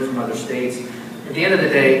 diversion from other states. At the end of the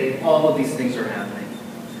day, all of these things are happening.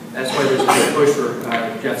 That's why there's a big push for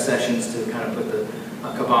Jeff Sessions to kind of put the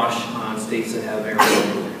kibosh on states that have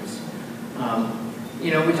marijuana programs.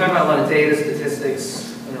 You know, we talk about a lot of data, statistics.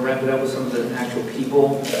 I'm going to wrap it up with some of the actual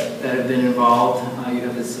people that have been involved. You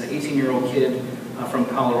have this 18-year-old kid from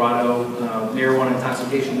Colorado. Marijuana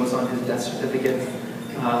intoxication was on his death certificate.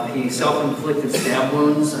 He self-inflicted stab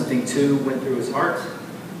wounds. I think 2 went through his heart.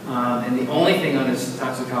 And the only thing on his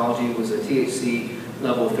toxicology was a THC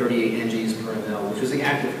level of 38 NGs per ml, which was the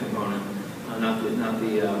active component, not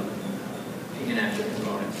the inactive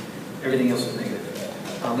component. Everything else was negative.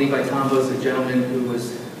 Levi Tombo is a gentleman who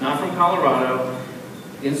was not from Colorado,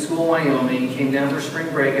 in school in Wyoming, came down for spring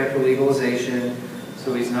break after legalization,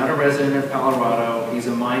 so he's not a resident of Colorado, he's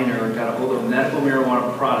a minor, got a hold of a medical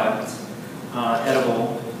marijuana product,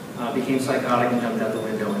 edible, became psychotic and jumped out the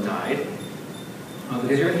window and died.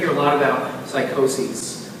 Because you're going to hear a lot about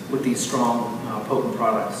psychoses with these strong, potent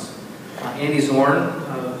products. Andy Zorn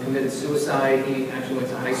committed suicide. He actually went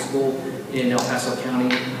to high school in El Paso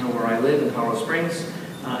County, where I live, in Colorado Springs.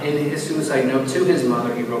 In his suicide note to his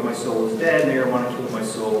mother, he wrote, "My soul is dead, marijuana killed my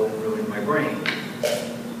soul and ruined my brain."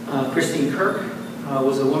 Christine Kirk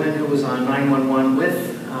was a woman who was on 911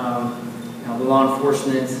 with the law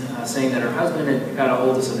enforcement, saying that her husband had got a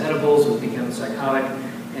hold of some edibles, was becoming psychotic,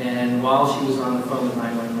 and while she was on the phone with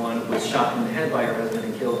 911, was shot in the head by her husband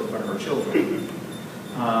and killed in front of her children.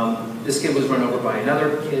 This kid was run over by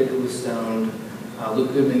another kid who was stoned.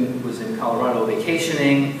 Luke Goodman was in Colorado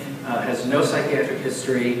vacationing, has no psychiatric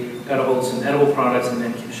history, got a hold of some edible products, and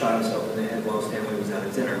then shot himself in the head while his family was out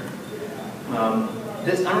at dinner. I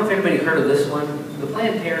don't know if anybody heard of this one. The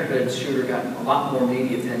Planned Parenthood shooter got a lot more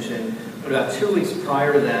media attention, but about 2 weeks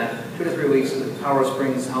prior to that, 2 to 3 weeks, the Colorado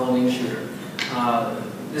Springs Halloween shooter.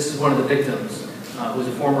 This is one of the victims, who was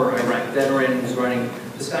a former Iraq veteran who's running.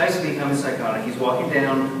 This guy's becoming psychotic. He's walking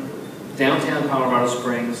down downtown Colorado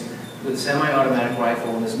Springs with a semi-automatic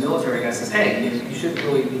rifle, and this military guy says, "Hey, you shouldn't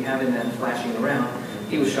really be having that flashing around."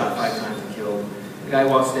 He was shot 5 times and killed. The guy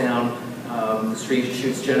walks down the street,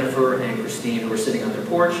 shoots Jennifer and Christine, who were sitting on their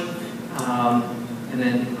porch. And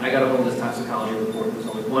then I got a hold of this toxicology report. There was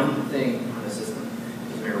only one thing on the system: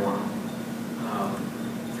 it was marijuana.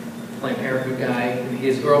 Planned Parenthood guy,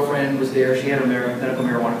 his girlfriend was there. She had a medical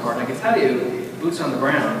marijuana card. And I can tell you, boots on the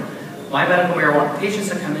ground, my medical marijuana patients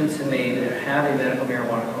that come in to me that have a medical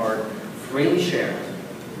marijuana card freely share.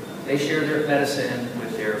 They share their medicine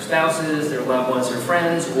with their spouses, their loved ones, their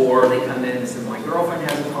friends, or they come in and say, "My girlfriend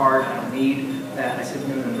has a card, I don't need that." I said,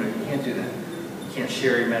 "No, you can't do that. You can't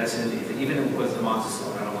share your medicine, even if it was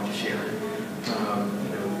amoxicillin. I don't want you to share it."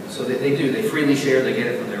 So they do. They freely share. They get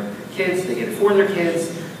it from their kids. They get it for their kids.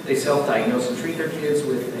 They self-diagnose and treat their kids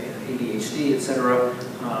with ADHD, etc.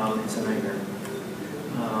 It's a nightmare.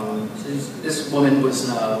 So this woman was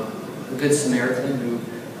a good Samaritan who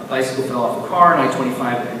a bicycle fell off a car on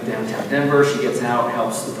I-25 in downtown Denver. She gets out,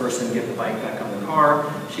 helps the person get the bike back on the car.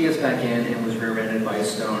 She gets back in and was rear-ended by a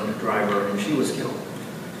stoned driver, and she was killed.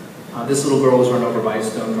 This little girl was run over by a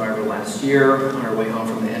stoned driver last year on her way home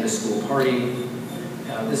from the end-of-school party.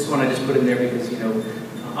 This one I just put in there because,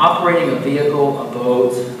 operating a vehicle, a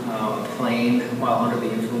boat, a plane while under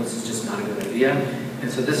the influence is just not a good idea.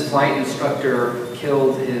 And so this flight instructor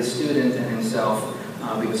killed his student and himself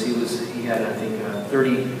because he had, I think,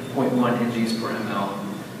 30.1 NGs per ml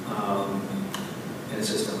in his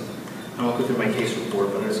system. I won't go through my case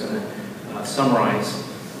report, but I'm just going to summarize.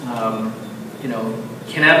 You know,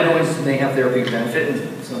 cannabinoids may have therapeutic benefit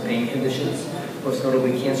in some pain conditions, most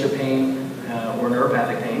notably cancer pain or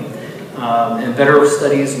neuropathic pain, and better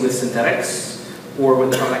studies with synthetics or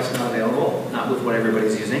with products not available, not with what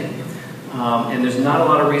everybody's using. And there's not a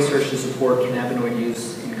lot of research to support cannabinoid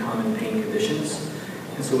use in common pain conditions.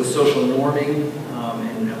 And so with social norming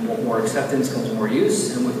and more acceptance comes more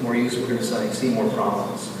use, and with more use we're going to see more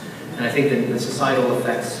problems. And I think that the societal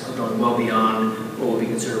effects are going well beyond what would be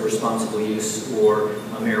considered responsible use or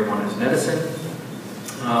marijuana as medicine.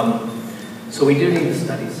 So we do need the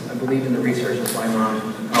studies. I believe in the research. That's why I'm on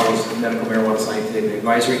College Medical Marijuana Scientific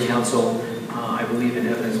Advisory Council. I believe in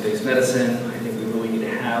evidence-based medicine. I think we really need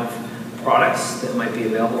to have products that might be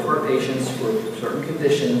available for our patients for certain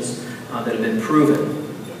conditions that have been proven,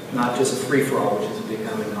 not just a free-for-all, which has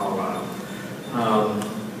become in Colorado.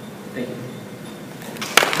 Thank you.